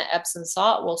magnesium and the Epsom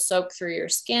salt will soak through your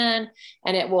skin,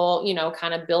 and it will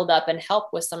kind of build up and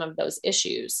help with some of those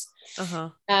issues.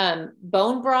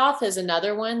 Bone broth is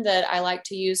another one that I like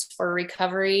to use for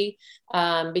recovery,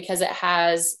 because it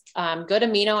has good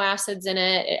amino acids in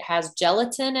it. It has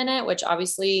gelatin in it, which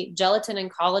obviously gelatin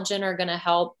and collagen are going to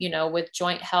help with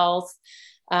joint health.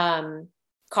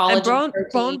 Collagen,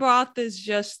 bone broth is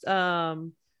just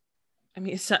it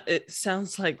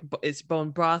sounds like it's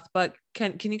bone broth, but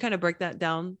can you kind of break that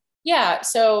down? Yeah,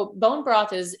 so bone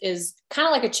broth is kind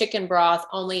of like a chicken broth,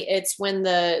 only it's when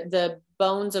the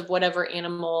bones of whatever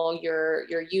animal you're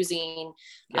using,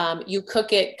 you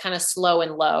cook it kind of slow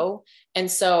and low, and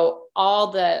so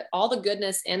all the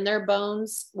goodness in their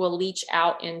bones will leach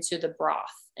out into the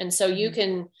broth. And so you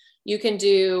can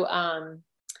do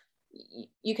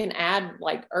you can add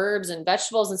like herbs and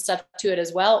vegetables and stuff to it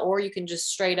as well, or you can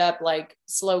just straight up like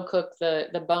slow cook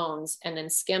the bones and then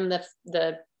skim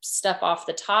the stuff off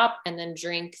the top and then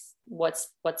drink what's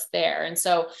there. And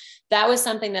so that was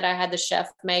something that I had the chef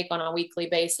make on a weekly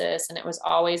basis, and it was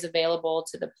always available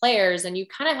to the players. And you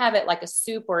kind of have it like a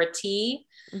soup or a tea.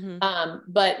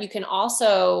 But you can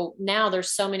also, now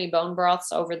there's so many bone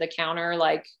broths over the counter,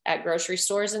 like at grocery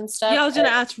stores and stuff. Yeah, I was going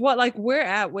to ask where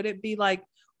at, would it be like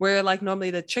where like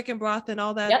normally the chicken broth and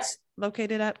all that's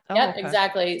located at? Oh, yep, okay.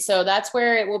 Exactly. So that's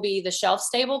where it will be, the shelf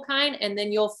stable kind. And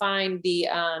then you'll find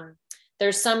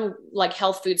there's some like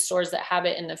health food stores that have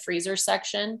it in the freezer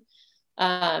section.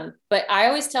 But I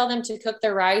always tell them to cook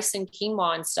their rice and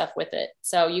quinoa and stuff with it.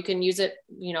 So you can use it,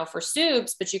 for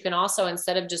soups, but you can also,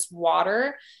 instead of just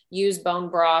water, use bone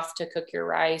broth to cook your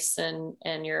rice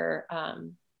and your,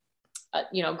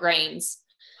 grains.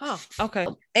 Oh, okay.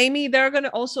 Amy, there are going to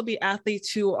also be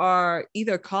athletes who are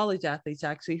either college athletes,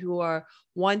 actually, who are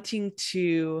wanting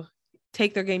to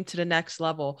take their game to the next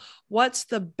level. What's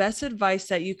the best advice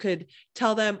that you could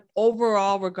tell them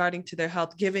overall regarding to their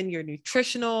health, given your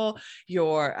nutritional,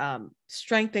 your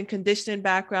strength and conditioning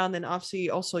background, and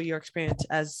obviously also your experience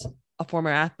as a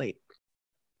former athlete?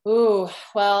 Ooh,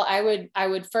 well, I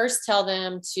would first tell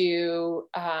them to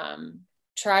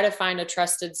try to find a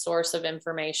trusted source of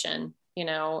information.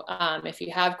 If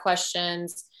you have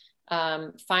questions,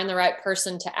 find the right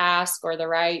person to ask, or the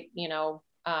right,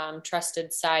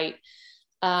 trusted site.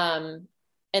 And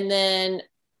then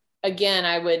again,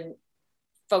 I would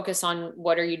focus on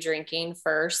what are you drinking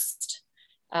first.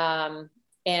 And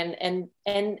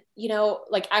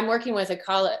like I'm working with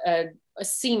a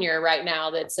senior right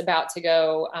now that's about to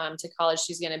go to college.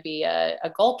 She's going to be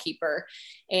a goalkeeper.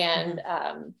 And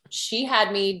she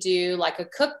had me do like a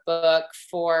cookbook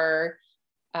for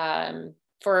her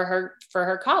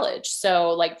college. So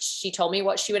like she told me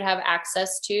what she would have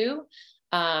access to.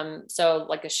 So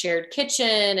like a shared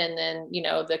kitchen, and then,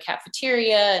 the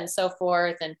cafeteria and so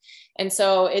forth. And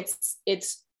so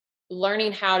it's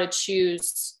learning how to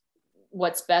choose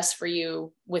what's best for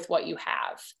you with what you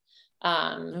have.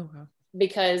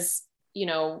 Because,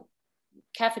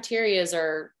 cafeterias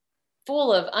are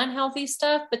full of unhealthy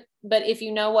stuff, but if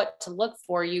you know what to look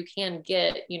for, you can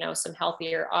get, some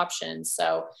healthier options.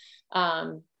 So,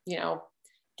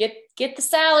 get the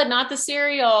salad, not the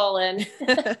cereal, and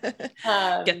get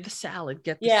the salad.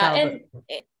 And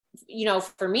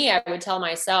for me, I would tell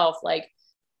myself like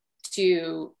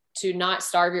to not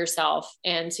starve yourself,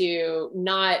 and to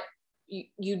not,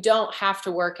 you don't have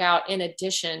to work out in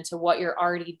addition to what you're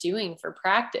already doing for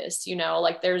practice.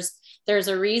 Like there's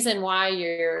a reason why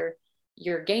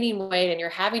you're gaining weight and you're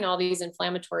having all these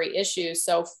inflammatory issues.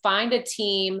 So find a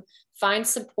team, find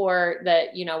support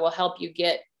that, you know, will help you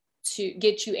get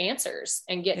you answers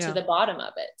and get to the bottom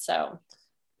of it. So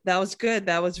that was good.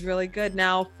 That was really good.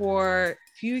 Now, for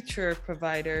future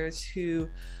providers who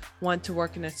want to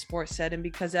work in a sports setting,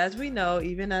 because as we know,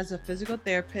 even as a physical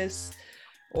therapist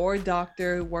or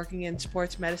doctor working in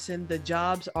sports medicine, the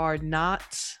jobs are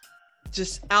not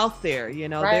just out there, you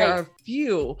know, there are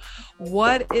few.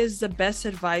 What is the best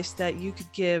advice that you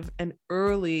could give an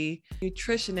early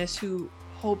nutritionist who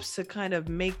hopes to kind of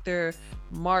make their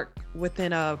mark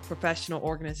within a professional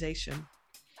organization?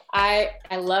 I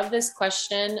love this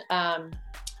question.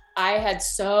 I had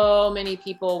so many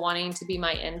people wanting to be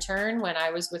my intern when I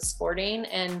was with Sporting,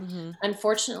 and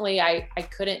unfortunately I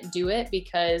couldn't do it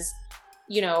because,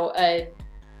 you know,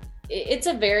 it's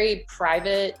a very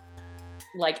private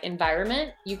like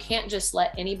environment. You can't just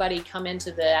let anybody come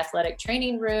into the athletic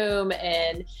training room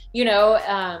and, you know,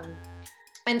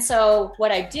 and so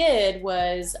what I did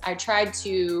was I tried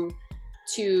to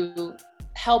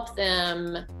help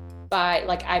them by,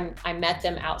 like, I met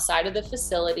them outside of the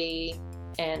facility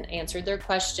and answered their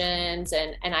questions,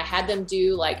 and I had them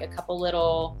do like a couple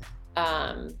little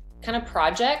kind of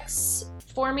projects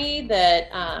for me that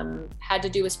had to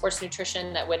do with sports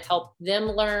nutrition that would help them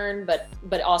learn,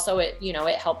 but also it, you know,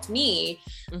 it helped me.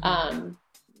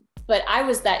 But I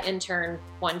was that intern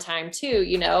one time too,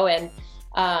 you know, and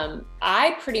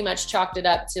I pretty much chalked it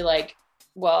up to like,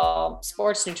 well,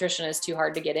 sports nutrition is too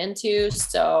hard to get into,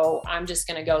 so I'm just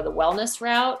going to go the wellness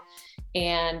route.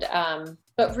 And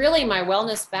but really my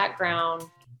wellness background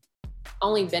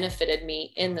only benefited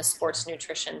me in the sports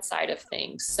nutrition side of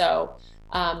things. So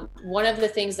one of the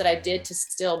things that I did to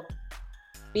still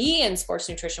be in sports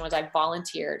nutrition was I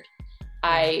volunteered.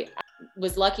 I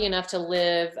was lucky enough to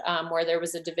live where there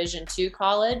was a Division II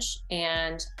college,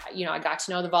 and, you know, I got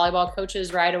to know the volleyball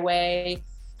coaches right away.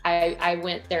 I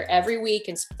went there every week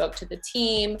and spoke to the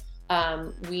team.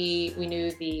 We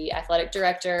knew the athletic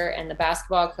director and the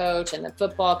basketball coach and the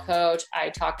football coach. I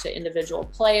talked to individual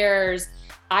players.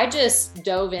 I just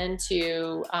dove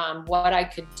into what I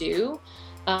could do.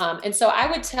 And so I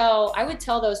would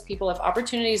tell those people, if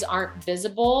opportunities aren't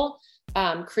visible,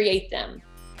 create them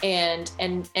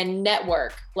and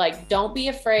network. Like, don't be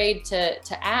afraid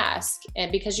to ask,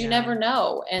 and because you never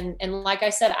know. And like I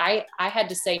said, I had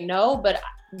to say no, but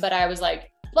I was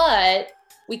like, but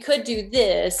we could do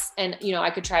this, and, you know, I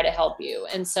could try to help you.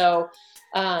 And so,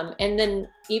 and then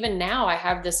even now I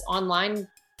have this online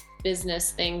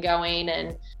business thing going,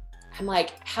 and I'm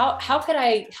like, how could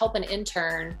I help an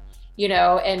intern, you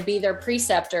know, and be their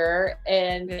preceptor,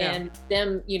 and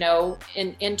them, you know,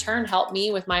 in turn help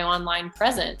me with my online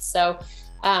presence. So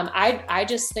I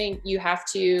just think you have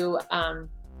to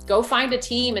go find a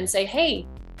team and say, hey,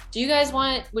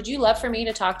 would you love for me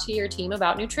to talk to your team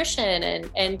about nutrition,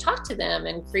 and talk to them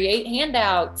and create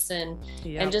handouts and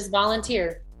just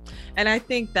volunteer. And I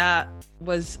think that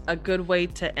was a good way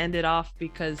to end it off,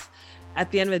 because at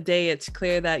the end of the day, it's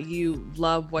clear that you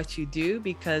love what you do,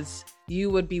 because you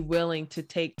would be willing to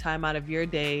take time out of your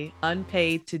day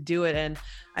unpaid to do it. And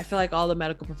I feel like all the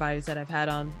medical providers that I've had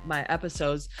on my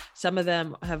episodes, some of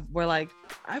them were like,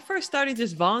 I first started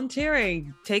just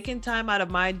volunteering, taking time out of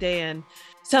my day. And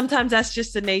sometimes that's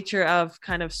just the nature of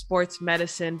kind of sports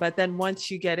medicine. But then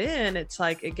once you get in, it's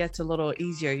like it gets a little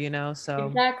easier, you know? So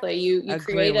exactly. You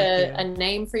create a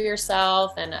name for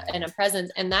yourself and a presence.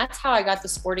 And that's how I got the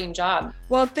Sporting job.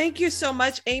 Well, thank you so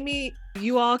much, Amy.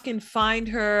 You all can find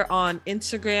her on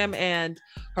Instagram and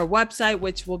her website,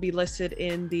 which will be listed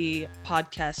in the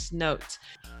podcast notes.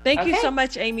 Thank you so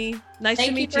much, Amy. Nice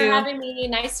to meet you. Thank you for having me.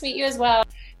 Nice to meet you as well.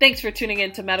 Thanks for tuning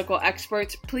in to Medical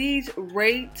Experts. Please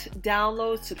rate,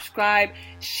 download, subscribe,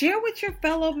 share with your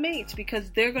fellow mates,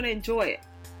 because they're going to enjoy it.